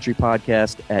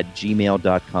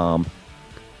bigcountrypodcast@gmail.com.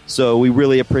 So we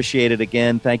really appreciate it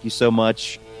again. Thank you so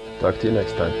much. Talk to you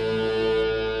next time.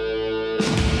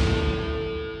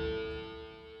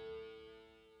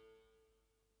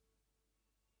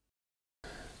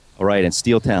 All right, and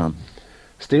Steeltown.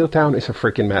 Steeltown is a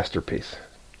freaking masterpiece.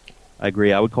 I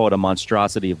agree. I would call it a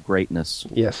monstrosity of greatness.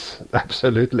 Yes,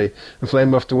 absolutely. The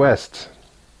Flame of the West.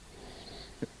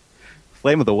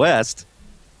 Flame of the West?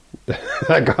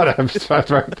 I got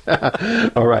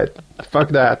it. All right. Fuck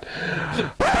that.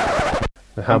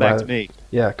 Come back to me.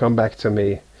 Yeah, Come Back to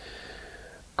Me.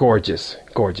 Gorgeous.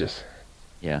 Gorgeous.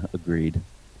 Yeah, agreed.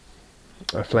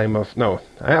 A flame of... No,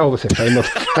 I always say Flame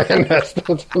of the West.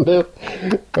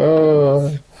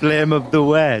 Oh. Flame of the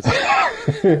West.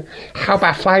 How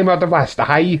about Flame of the West,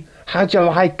 eh? How'd you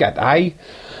like it, eh?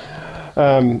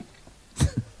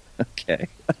 Okay.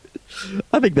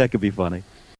 I think that could be funny.